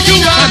the weatherman keep you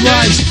right.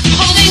 Bad rise.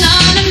 What the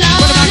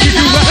weatherman keep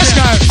you right. Let's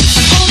go.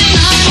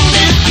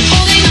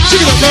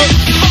 Check it up, bro.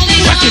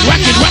 Whack it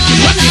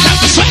out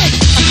the sweat.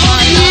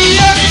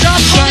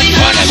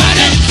 What about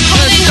it?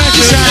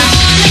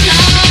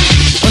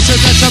 What's it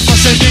that's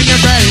busting in your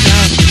brain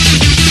now?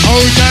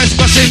 Oh, that's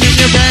busting in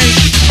your brain.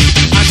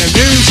 And the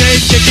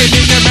music kicking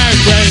in your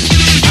membrane.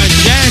 And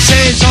yes,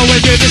 it's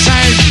always been the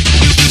same.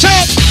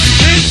 Chop!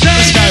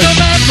 Let's go.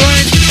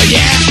 Oh,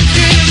 yeah.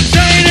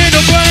 Insane in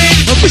the brain.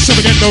 Oh, push some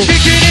again, though.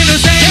 Kicking in the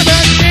same.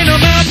 In the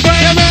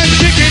membrane.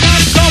 Kicking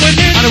up, going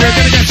in. And we're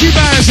gonna get you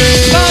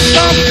bouncing.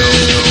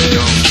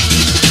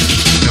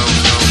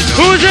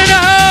 Who's in the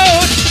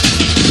house?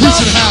 Who's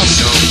in the house?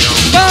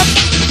 Bump.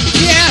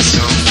 Yes.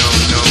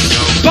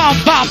 Bump.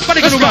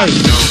 Let's go.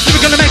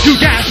 We're gonna make you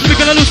dance. We're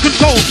gonna lose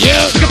control.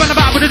 Yeah. We're gonna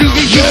vibe with the new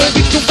DJ.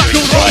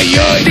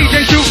 DJ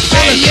Sue.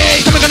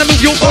 We're gonna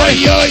move your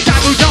body.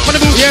 Time to jump on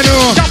the move.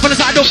 Jump on the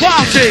side of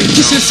party.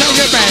 This is inside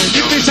your brain.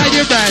 Deep inside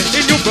your brain.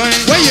 In your brain.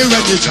 Where you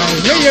run your time.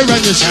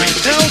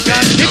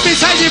 Deep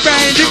inside your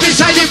brain. Deeper.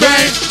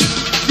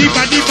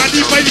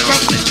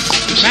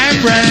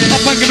 Membrane.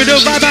 Up and give me the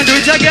vibe and do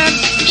it again.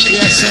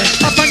 Yes, sir.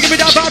 Up and give me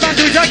the vibe and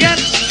do it again.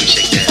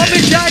 Up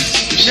in jack.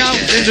 Now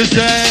in the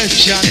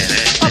session.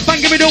 Up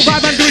and give me the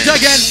vibe and do it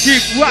again.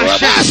 Keep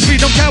rushing. We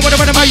don't care what the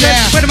weatherman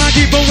says. Weatherman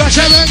keep on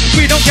rushing.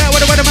 We don't care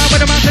what the weatherman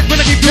says. We're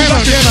gonna keep you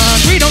rushing.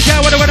 We don't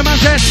care what the weatherman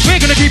says. We're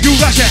gonna keep you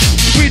rushing.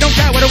 We don't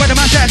care what the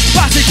weatherman says.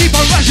 Party, keep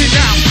on rushing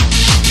now.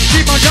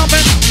 Keep on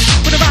jumping.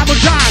 Put the vibe on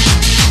time.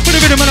 Put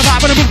the rhythm on the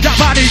vibe and move that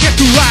body. Get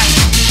to right.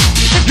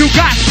 If you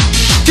got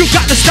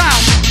the style.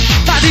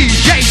 That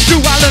DJ Stu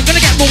Allan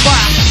gonna get more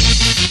wild.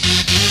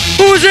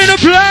 Who's in the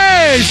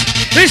place?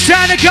 It's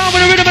time to come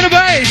with the rhythm and the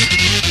bass.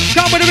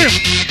 Come with the rhythm.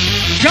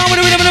 Come with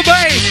the rhythm and the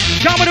bass.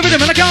 Come with the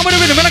rhythm and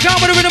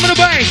the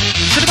bass.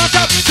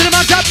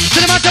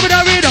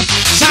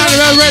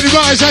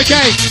 guys,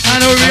 okay? I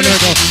know really.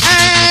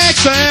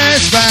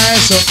 Xmas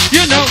special,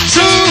 You know,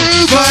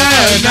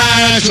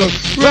 supernatural.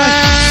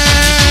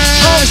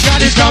 Rise,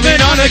 God is coming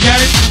on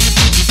again.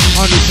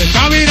 On this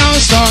coming on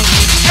strong.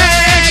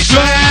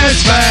 Xmas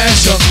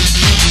special,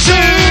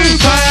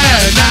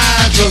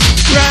 supernatural.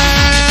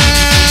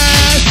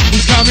 Rise,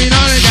 he's coming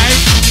on again.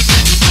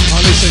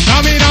 On this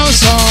coming on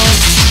strong.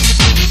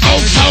 Oh,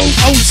 so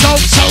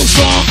strong. so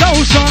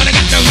strong. I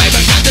got the wave,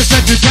 I got the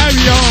strength to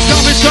carry on.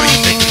 Coming strong.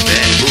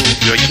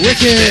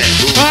 Wicked.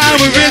 I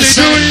would really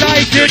do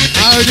like it.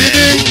 How did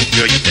it?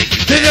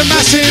 To the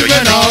massive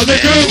and all the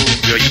crew.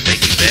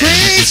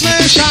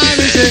 Christmas time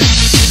is it.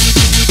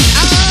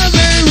 I'm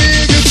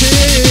very good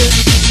here.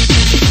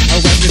 And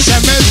when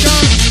December's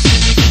gone,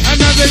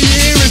 another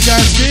year is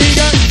just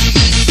begun.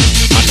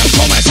 On the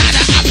former side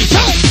of happy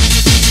time.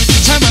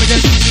 Time out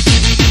again.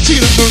 Sing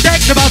it up, boom.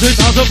 Take the bottle,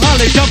 toss of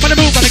holly, jump on the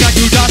move, and I got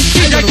you done.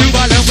 Get that two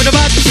by with the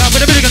bat, jump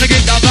with the middle, gonna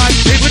get that blind.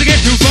 They would get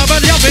too far,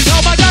 but jumping.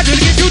 Oh my God, you'll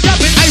get you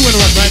jumping. I wanna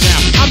rock right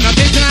now. I'm not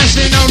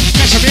internationally known.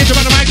 Catch me into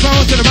the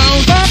microphone to the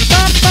bone.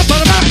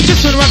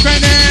 Just wanna rock right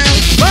now.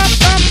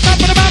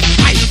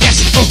 I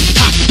yes. Oh,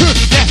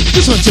 yeah.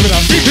 This one to it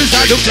up. This is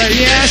how to play,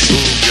 yes.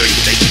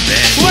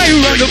 Why you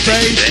run the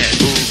place?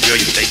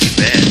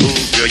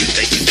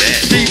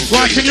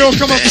 Right, can you all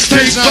come up the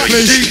stage now,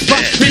 please?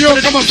 Can you all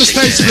come up the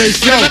stage,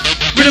 please? Yo,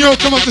 can you all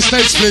come up the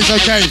stage, please?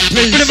 Okay,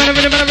 please.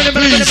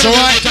 Please,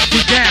 alright?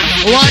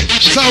 Alright?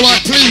 Is that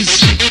alright, please?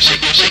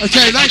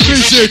 Okay, that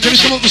includes you. Can you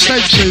come up the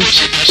stage,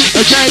 please?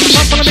 Okay?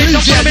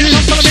 Please, yeah, you.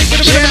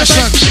 Yeah,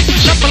 son.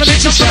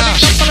 Let's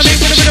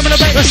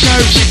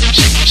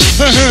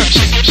go.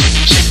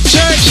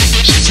 Church.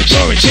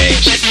 Security.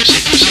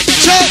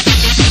 Church.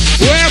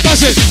 Where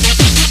was it?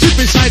 Keep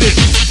excited.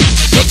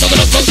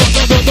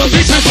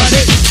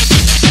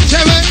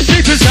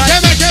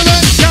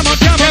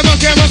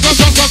 Kevin,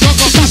 come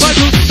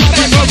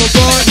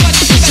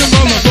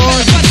on,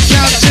 overboard,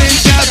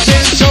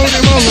 Captain, Tony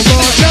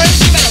overboard,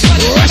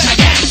 rush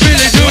again,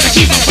 really do it,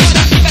 keep on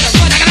pushing.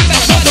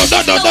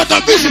 No,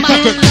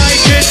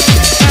 Like it,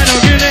 I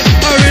don't really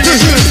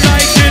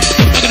like it.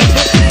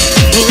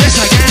 oh yes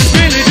I can,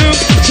 Really do,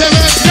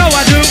 no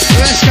I do.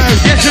 let's go.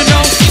 Yes you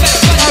know,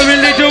 I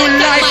really do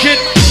like it.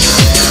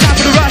 Stop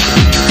with the rush,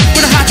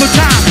 with a half of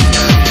time.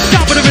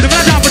 Stop with the rhythm, and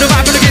I drop with the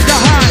vibe, and I get the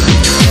high.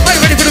 Are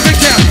you ready for the big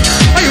town?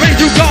 Are you ready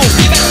to go?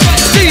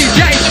 DJ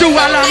Stu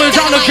Allan is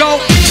on the go.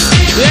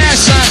 Yes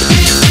sir.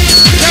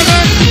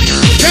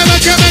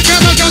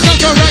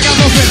 Come on,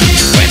 ragamuffin.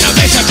 When the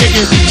bass are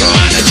kicking, go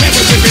on the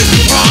table tipping,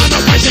 go on the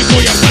pricing for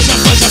your buzzer,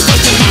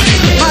 money.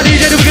 My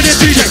DJ, the wicked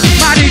DJ.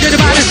 My DJ, the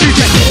baddest DJ.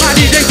 My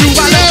DJ Stu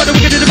Allan, the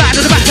wicked in the back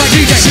like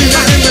DJ. See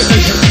that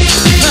invitation.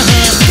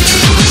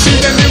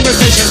 Receive an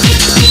invitation.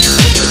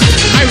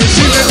 I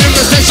received an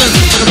invitation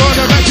for the board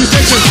of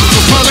reputation for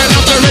foreign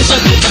operation.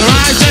 The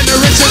right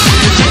generation,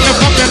 we take the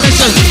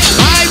population.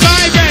 My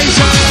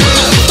vibration.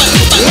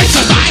 It's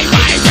a my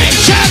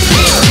vibration.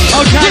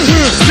 Okay,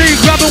 please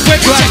grab and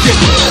whip like it.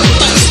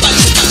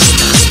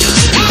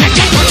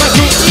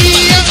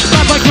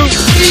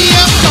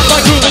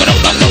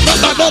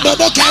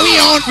 Carry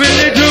on.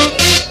 Really do.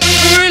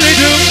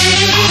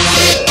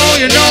 Oh,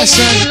 you know, Yes,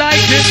 sir.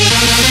 like it.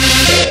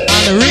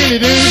 And I really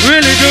do.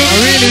 Really do. I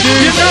really do.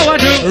 You know I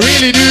do.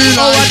 Really do.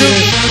 Oh, I like do.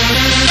 it.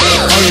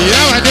 Oh, you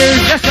know I do.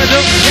 Yes, I do.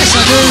 Yes,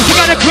 I do. Pick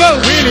up the crew.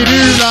 Really do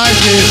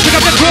like it. Pick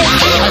up the crew.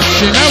 Yes,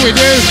 you know we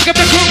do. Pick up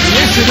the crew.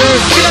 Yes, we do.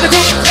 Pick up the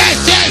crew.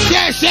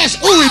 Yes.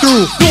 Oh, we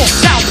do. North,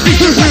 south,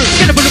 east, and west.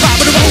 Get up on the vibe,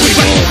 on the road, we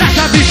went. That's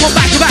how these one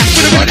back to back.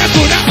 Put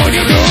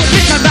it in.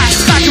 This time back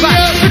to back.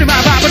 Put it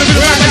back, on the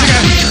middle, back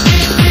again.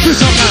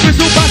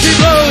 Whistle party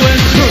blowing.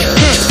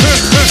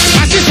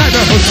 I just had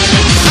a host.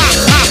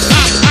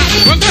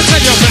 When I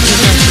said your friend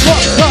again.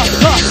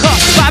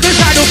 Vibe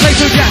inside, no place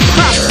to jam.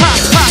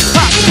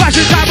 Flash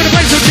inside with a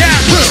place to jam.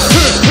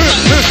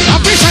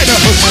 I'm beside the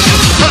host.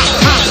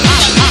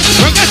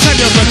 When I said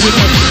your friend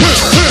again.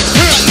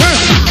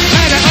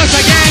 Had a host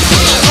again.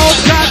 Oh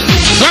God,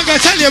 When I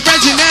tell your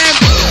friend your name.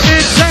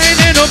 insane,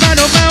 ain't no man,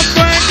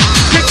 friend.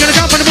 Kicking the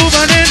jump and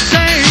moving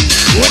insane.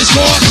 What is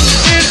for?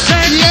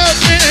 Insane,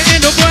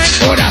 in the brain.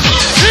 Order.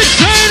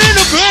 Insane in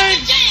the brain.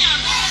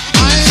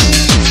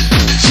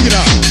 Sing it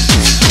up.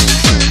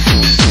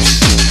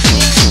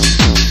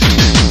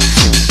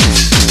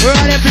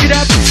 Right there, pick it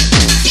up.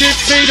 Give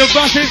me the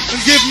buses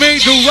and give me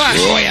the rock.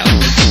 Royal.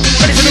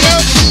 Ready for the go?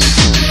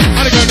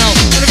 How to go now?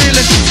 For the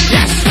feeling.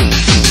 Yes.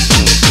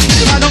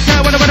 I don't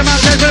care what the weather man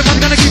says, but I'm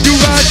gonna keep you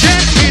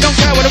rushing. We don't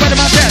care what the weather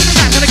man says.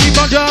 I'm gonna keep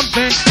on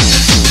jumping.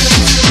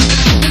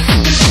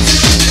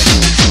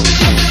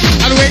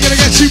 And we're gonna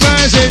get 2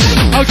 birds in.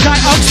 Okay,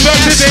 Oxford,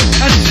 yes.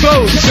 And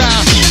exposed.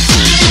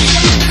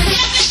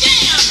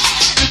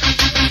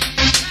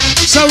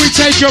 So we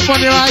take you up on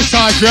your ice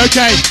cycle,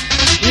 okay?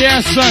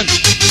 Yes, son.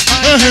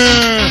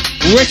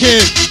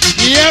 Wicked.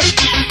 Yep.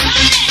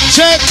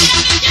 Check.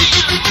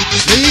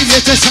 Leave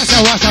your test,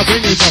 I what I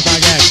bring it up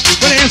again.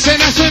 When I'm saying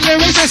that's when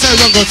lyrics, I say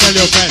don't go tell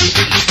your friend.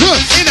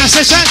 In a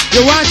session,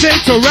 you want it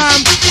to ram.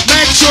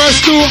 Make sure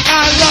it's too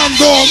alarm,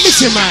 don't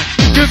miss it, man.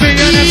 To be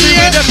an MC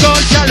with a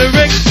culture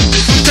lyric.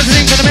 Just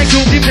think gonna make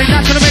you deep,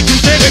 not gonna make you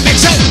sick. It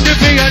makes sense. To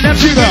be an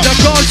MC with a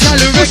culture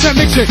lyric. What's that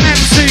mix it?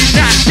 MC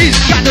that he's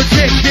got no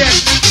kick, yeah.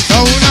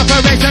 Don't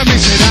operate and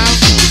mix it down.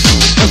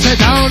 Just sit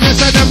down and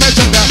set them at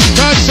the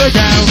touch the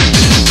ground.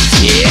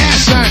 Yes,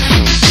 son.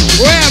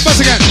 Where?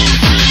 Bust again.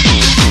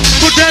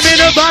 Put them in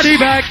a body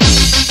bag.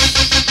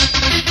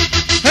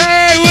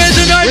 Hey, where's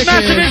the noise Wicked.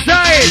 massive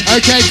inside?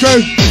 Okay,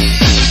 crew.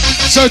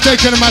 So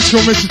taking a match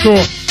called Mr.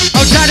 Thor.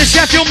 Outside the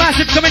chef, your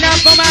massive coming out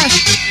from us.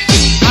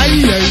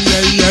 Ay, ay,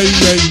 ay, ay,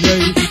 ay,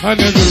 ay.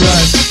 Another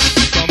ride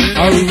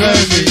over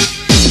me.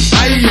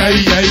 Ay, ay,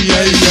 ay,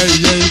 ay, ay,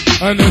 ay.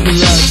 Another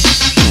ride.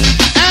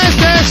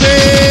 Ecstasy.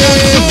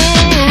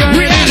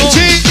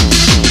 Reality.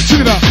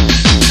 Check it out.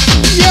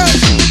 Yeah.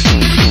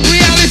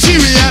 Reality,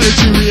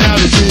 reality,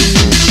 reality.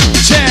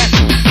 Check.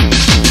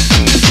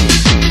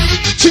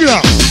 Check it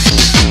out.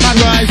 Mad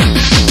rise.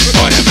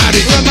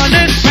 Automatic.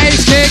 Reminisce,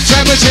 Bass kick,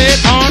 treble shit.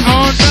 On.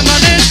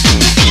 reminisce,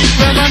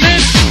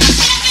 reminisce,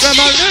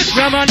 reminisce,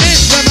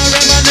 reminisce,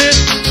 reminisce.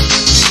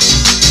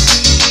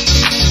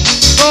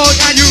 Oh,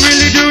 and you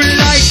really do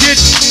like it.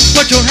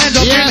 Put your hands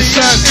up Yes, in the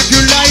sir. air if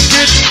you like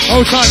it.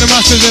 Hold tight, the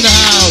masters in the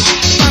house.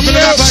 I'm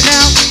gonna rap right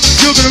now.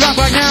 You're gonna rap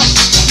right now.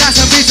 That's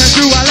some beats and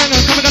do Allan.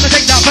 I'm gonna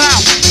take that bow.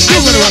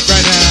 You're gonna rock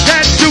right now.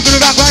 Then you're gonna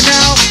rap right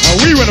now. Oh,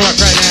 we wanna rock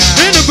right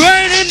now. In the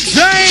brain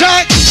insane.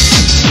 Check.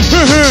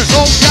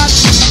 Oh, God.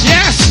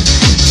 Yes.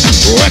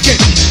 Wicked.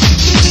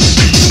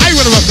 I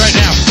wanna rock right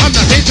now. I'm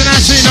not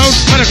internationally known,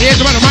 but I'm here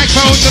to run the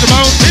microphone to the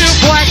bone. Feel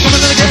black, I'm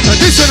gonna get So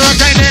this gonna rock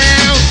right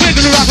now. We're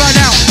gonna rap right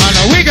now. I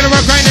know we're gonna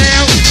rock right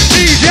now.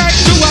 DJ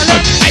do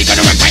Allan. I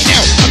gonna rock right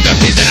now. I'm the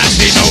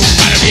internationally known,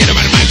 but I'm here to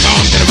run the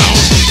microphone to the bone.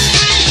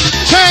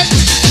 Check.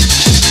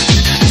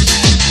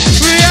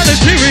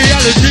 Reality,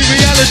 reality,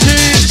 reality.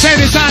 Say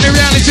this on the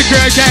reality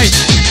crew, okay?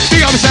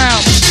 Big up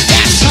sound.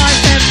 That's time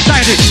and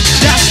sighting.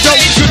 That's dope.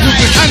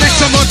 I make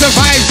some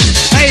motivate.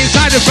 Hey,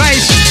 inside the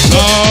face.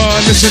 Oh,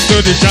 listen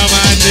to the drama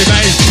and the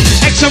bass.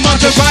 X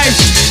amount of bass.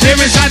 Here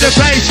inside the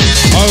place.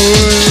 Oh,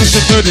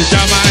 listen to the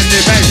drama and the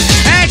bass.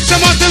 X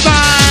amount of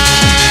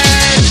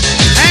bass.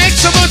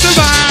 X amount of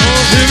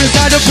bass. Here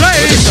inside the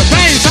place. It's the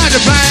play inside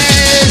the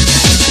place.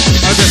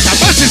 Oh, there's a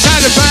bus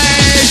inside the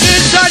place.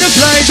 Inside the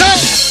place.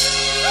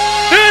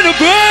 In the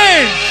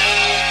brain.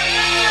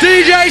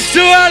 DJ Stu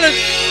Allan.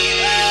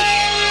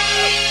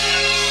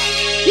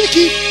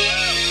 Wiki.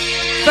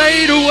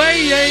 Fade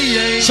away, yeah,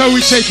 yeah. So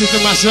we take it to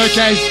master,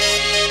 okay?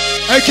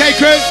 Okay,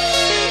 crew.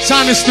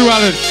 Sound is Stu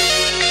Allan.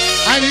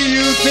 And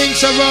you think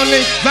of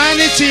only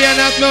vanity and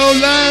have no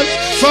love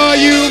for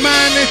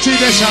humanity,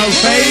 they shall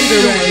fade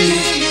away.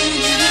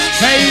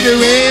 Fade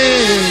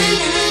away.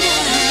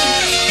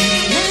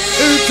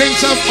 Who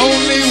thinks of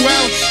only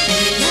wealth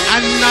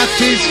and not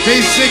his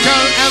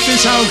physical health, they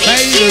shall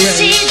fade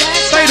away.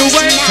 Fade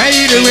away.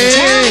 Fade away.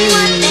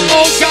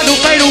 Oh, God, don't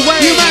fade away.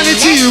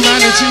 Humanity,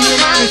 humanity,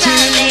 humanity.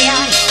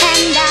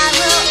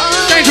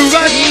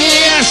 Dangerous.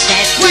 Yes,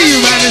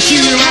 humanity,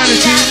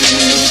 humanity.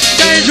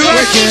 Dangerous.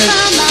 Wicked.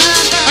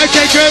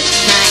 Okay, good.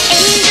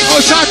 Oh,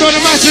 talk on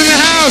the match in the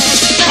house.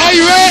 Are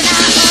you ready?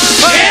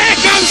 Here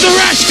comes the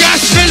rush,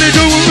 guys. Really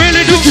do it,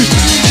 really do it.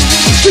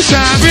 This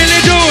time,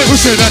 Really do it. who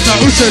said that?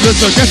 Who said that?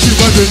 Guess you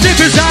wasn't. Deep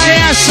inside,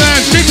 Yes, son.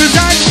 deep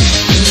inside,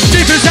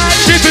 deep inside,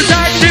 deep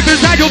inside, deep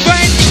inside your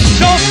brain.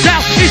 North,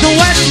 south, east and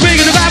west.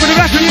 Bringing the vibe with the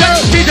rest of the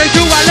world. DJ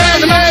Stu Allan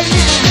on the mic.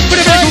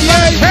 Put it back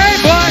away. Hey,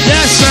 boy.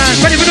 Yes, son.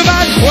 Ready for the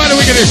vibe? What are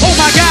we gonna do? Oh,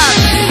 my God.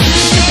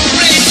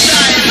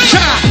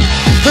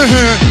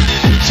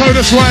 So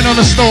this wine on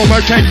the storm,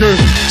 okay, crew.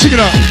 Check it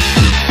out.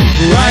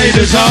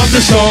 Riders on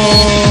the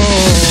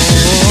storm.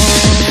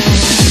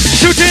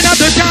 Shooting up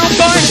the town,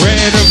 boy. Where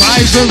the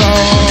vibes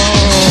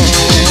belong.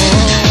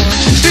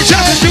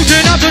 Just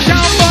shooting up the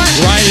town, boy.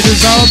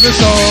 Riders on the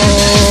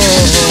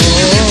storm.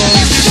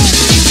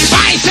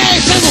 I say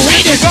some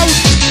riders. Go.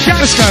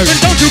 Let's go. And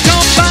don't you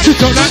come back. You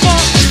don't no like- more,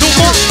 no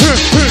more.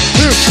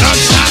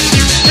 Non-stop.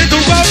 Hit the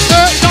road,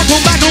 don't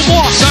come back no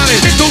more. Solid.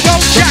 Hit the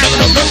road, Jack.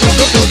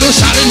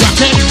 Solid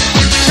rocket.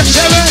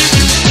 Seven.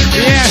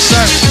 Yes,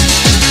 sir.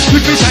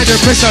 Look inside the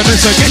press on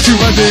this, get you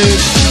buzzing.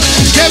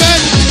 Kevin.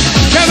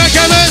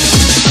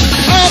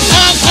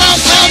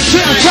 Up to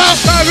the top.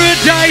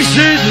 Paradise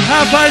is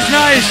half as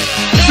nice.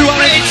 Do I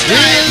make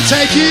We'll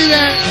take you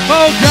there.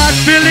 Oh God,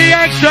 feel the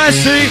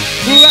ecstasy.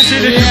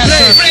 Rushing in the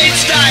Yes,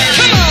 place. sir.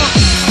 Come on.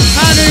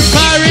 And in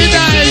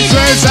paradise,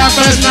 where it's half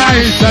as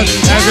nice as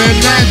every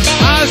night,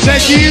 I'll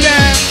take you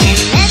there.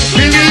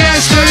 Feel the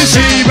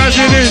ecstasy,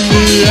 buzzing in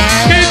the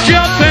air. Keep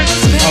jumping.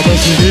 I'm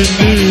buzzing in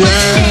the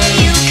air.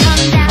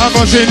 I'm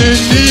buzzing in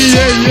the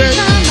air.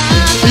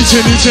 Each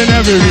and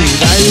every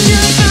night.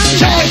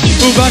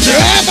 Buzzing.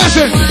 Yeah,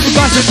 buzzing.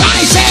 Buzzing.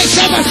 I say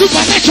seven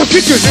supernatural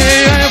kitchen.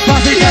 Hey,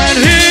 Posse can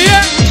hear ya.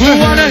 We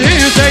wanna hear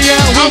you say yeah.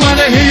 We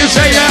wanna hear you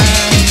say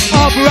yeah.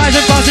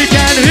 Uprising Posse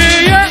can hear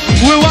ya.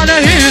 We wanna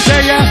hear you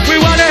say yeah. We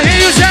wanna hear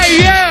you say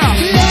yeah.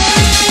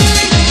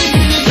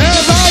 The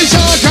voice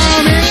are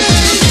coming.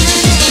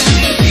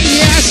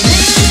 Yes.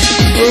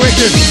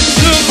 Wicked.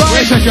 Good boy.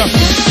 Wait a second.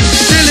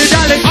 Dilly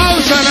dally. Oh,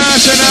 sir.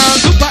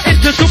 international.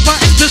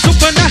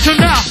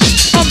 Supernational.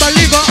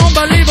 Unbelievable.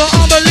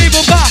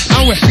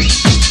 And we're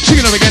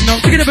chicken up again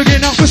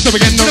now. Twist up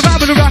again now.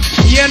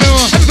 Yeah, no.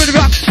 Everybody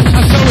rock.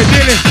 That's how we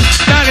did it.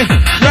 Daddy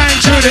ran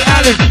through the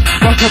alley.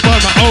 Rock up on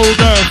my old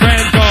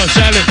girlfriend called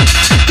Shelly.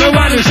 The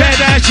one who said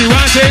that she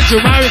wanted to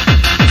marry,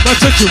 but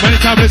took too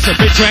many tablets, a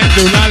bitch went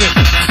to lolly.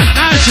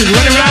 Now she's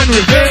running around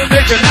with Bill,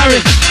 Nick and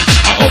Harry.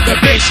 I hope the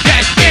bitch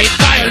gets hit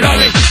by a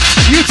lorry.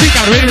 You think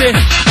I'm really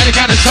any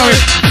kind of sorry?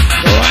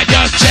 Oh, I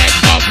just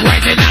checked up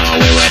right now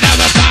and we would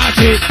have a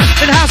party.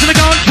 In the house in the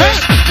country.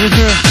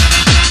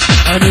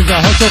 And it's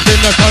a hot up in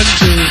the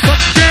country.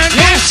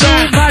 Yes,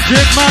 sir.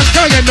 Magic man.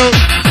 Go again, no.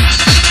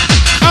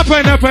 Up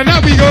and up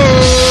we go.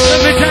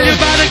 Let me tell you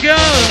about a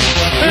girl.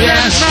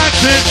 Yes.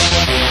 Magic.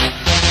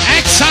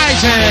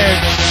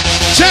 Excited.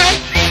 Check.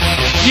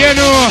 You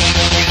know.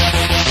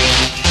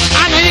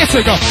 And yes, we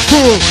go.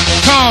 Cool,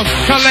 calm,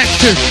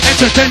 collective.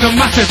 Entertain the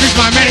masses is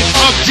my main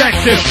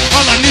objective.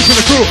 All I need for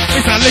the crew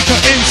is a little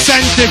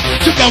incentive.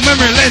 Took the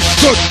memory lens,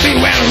 good, be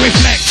well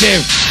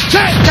reflective.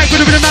 Check. Take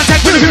with the rhythm, man.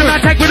 Take with the rhythm,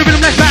 man. Take with the rhythm,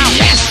 let's bounce.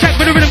 Yes. Take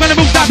with the rhythm, gonna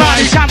move that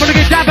body. Time gonna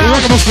get that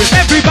bounce.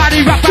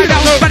 Everybody rock right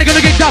now. Everybody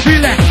gonna get that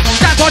feeling.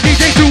 That body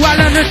DJ to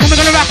Allen. This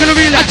woman gonna rock in the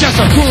relay. Just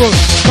a cool,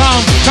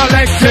 calm,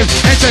 collective.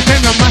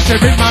 Entertain the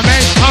masses is my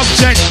main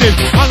objective.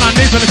 All I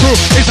need for the crew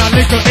is a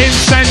little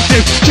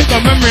incentive. Check the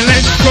memory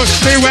lens, good,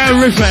 be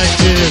well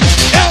reflective.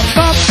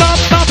 Bump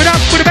it up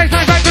with the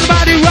bassline right with the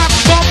body rock.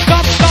 Bump it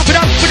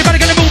up with the body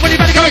gonna move, with the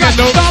body gonna rock.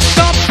 Bump it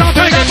up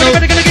with the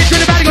body gonna get you,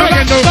 the body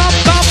gonna rock.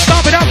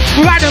 Bump it up,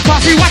 right and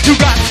party, what you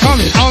got?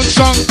 Coming on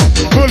strong,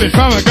 bullet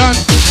from a gun.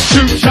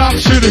 Shoot sharp,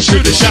 shoot a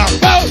shot.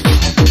 Oh,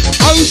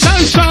 so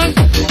strong,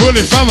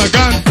 bullet from a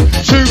gun.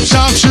 Shoot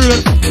sharp, shoot a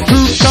shot.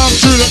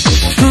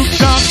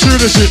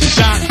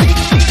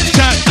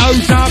 Oh,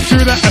 sharp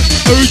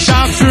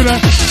shooter,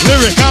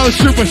 lyrical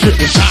super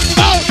shooter shot.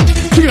 Oh,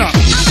 shoot up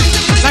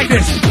like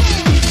this.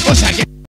 What's that?